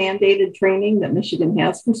only mandated training that Michigan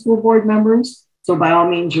has for school board members. So by all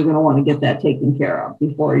means, you're going to want to get that taken care of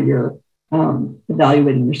before you're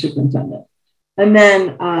evaluating your superintendent. And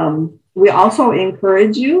then we also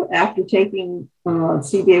encourage you, after taking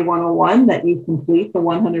CBA 101, that you complete the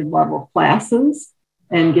 100 level classes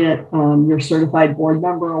and get your certified board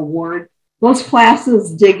member award. Those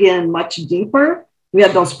classes dig in much deeper. We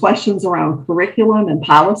had those questions around curriculum and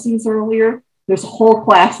policies earlier. There's a whole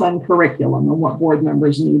class on curriculum and what board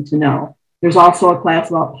members need to know. There's also a class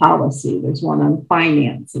about policy. There's one on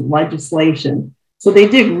finance and legislation. So they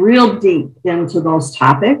dig real deep into those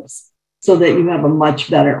topics so that you have a much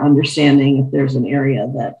better understanding if there's an area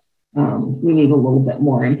that we need a little bit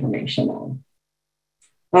more information on.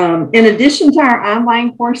 In addition to our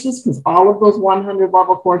online courses, because all of those 100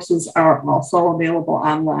 level courses are also available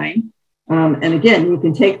online. And again, you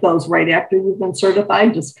can take those right after you've been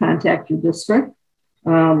certified. Just contact your district.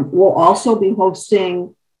 We'll also be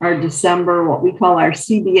hosting our December, what we call our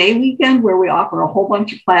CBA weekend, where we offer a whole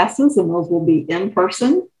bunch of classes, and those will be in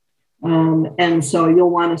person. And so you'll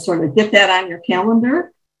want to sort of get that on your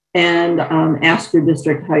calendar and ask your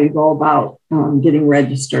district how you go about getting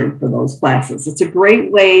registered for those classes. It's a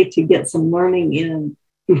great way to get some learning in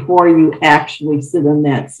before you actually sit in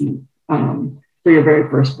that seat for your very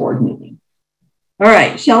first board meeting. All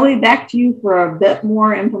right, Shelley, back to you for a bit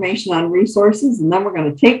more information on resources, and then we're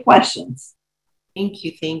going to take questions. Thank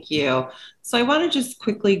you. Thank you. So I want to just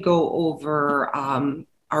quickly go over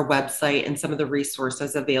our website and some of the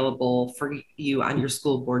resources available for you on your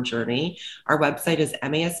school board journey. Our website is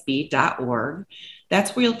masb.org.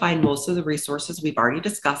 That's where you'll find most of the resources we've already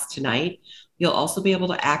discussed tonight. You'll also be able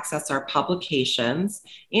to access our publications,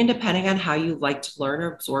 and depending on how you like to learn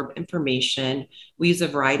or absorb information, we use a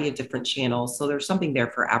variety of different channels. So there's something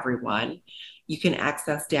there for everyone. You can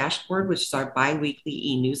access Dashboard, which is our bi-weekly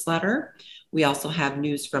e-newsletter. We also have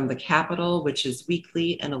news from the Capitol, which is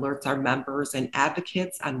weekly and alerts our members and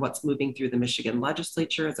advocates on what's moving through the Michigan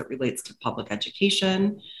legislature as it relates to public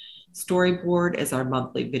education. Storyboard is our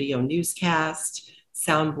monthly video newscast.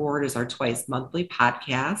 Soundboard is our twice monthly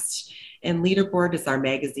podcast. And Leaderboard is our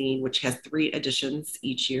magazine, which has 3 editions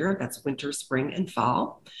each year. That's winter, spring, and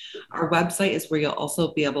fall. Our website is where you'll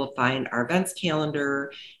also be able to find our events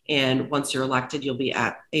calendar. And once you're elected, you'll be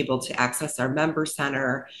able to access our member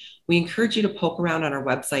center. We encourage you to poke around on our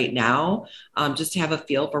website now just to have a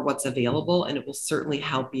feel for what's available, and it will certainly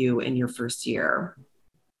help you in your first year.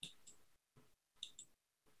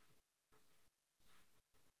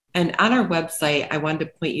 And on our website, I wanted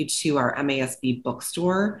to point you to our MASB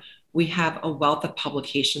bookstore. We have a wealth of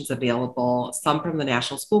publications available, some from the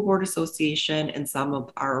National School Board Association and some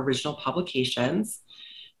of our original publications.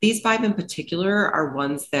 These 5 in particular are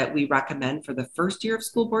ones that we recommend for the first year of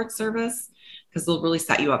school board service because they'll really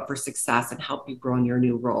set you up for success and help you grow in your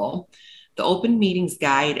new role. The Open Meetings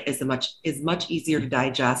Guide is much easier to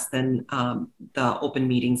digest than the Open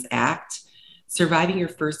Meetings Act. Surviving Your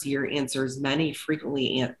First Year answers many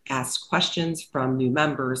frequently asked questions from new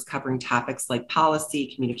members covering topics like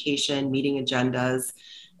policy, communication, meeting agendas,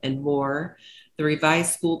 and more. The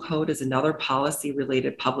Revised School Code is another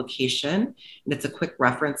policy-related publication, and it's a quick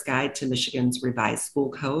reference guide to Michigan's Revised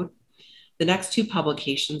School Code. The next 2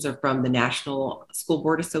 publications are from the National School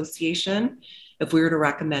Board Association. If we were to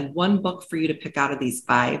recommend one book for you to pick out of these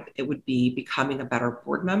 5, it would be Becoming a Better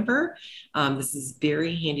Board Member. This is a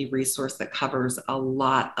very handy resource that covers a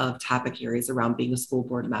lot of topic areas around being a school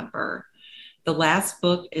board member. The last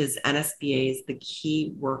book is NSBA's The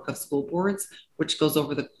Key Work of School Boards, which goes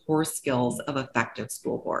over the core skills of effective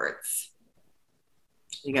school boards.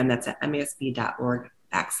 Again, that's at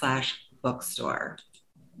masb.org/bookstore.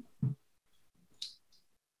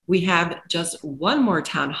 We have just one more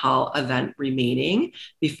town hall event remaining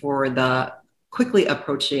before the quickly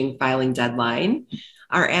approaching filing deadline.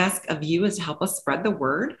 Our ask of you is to help us spread the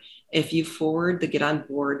word. If you forward the Get On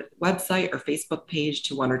Board website or Facebook page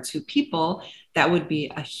to 1 or 2 people, that would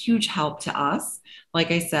be a huge help to us.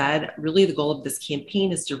 Like I said, really the goal of this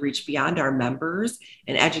campaign is to reach beyond our members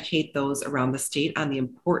and educate those around the state on the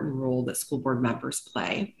important role that school board members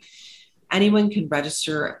play. Anyone can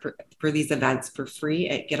register for these events for free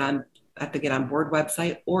at the Get On Board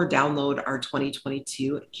website or download our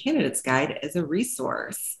 2022 Candidates Guide as a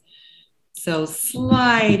resource. So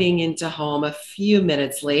sliding into home a few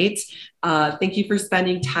minutes late. Thank you for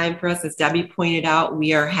spending time for us. As Debbie pointed out,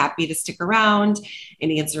 we are happy to stick around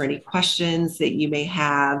and answer any questions that you may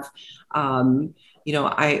have.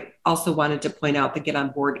 I also wanted to point out the Get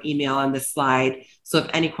On Board email on this slide. So if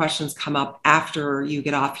any questions come up after you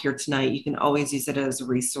get off here tonight, you can always use it as a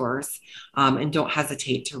resource, and don't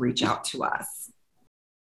hesitate to reach out to us.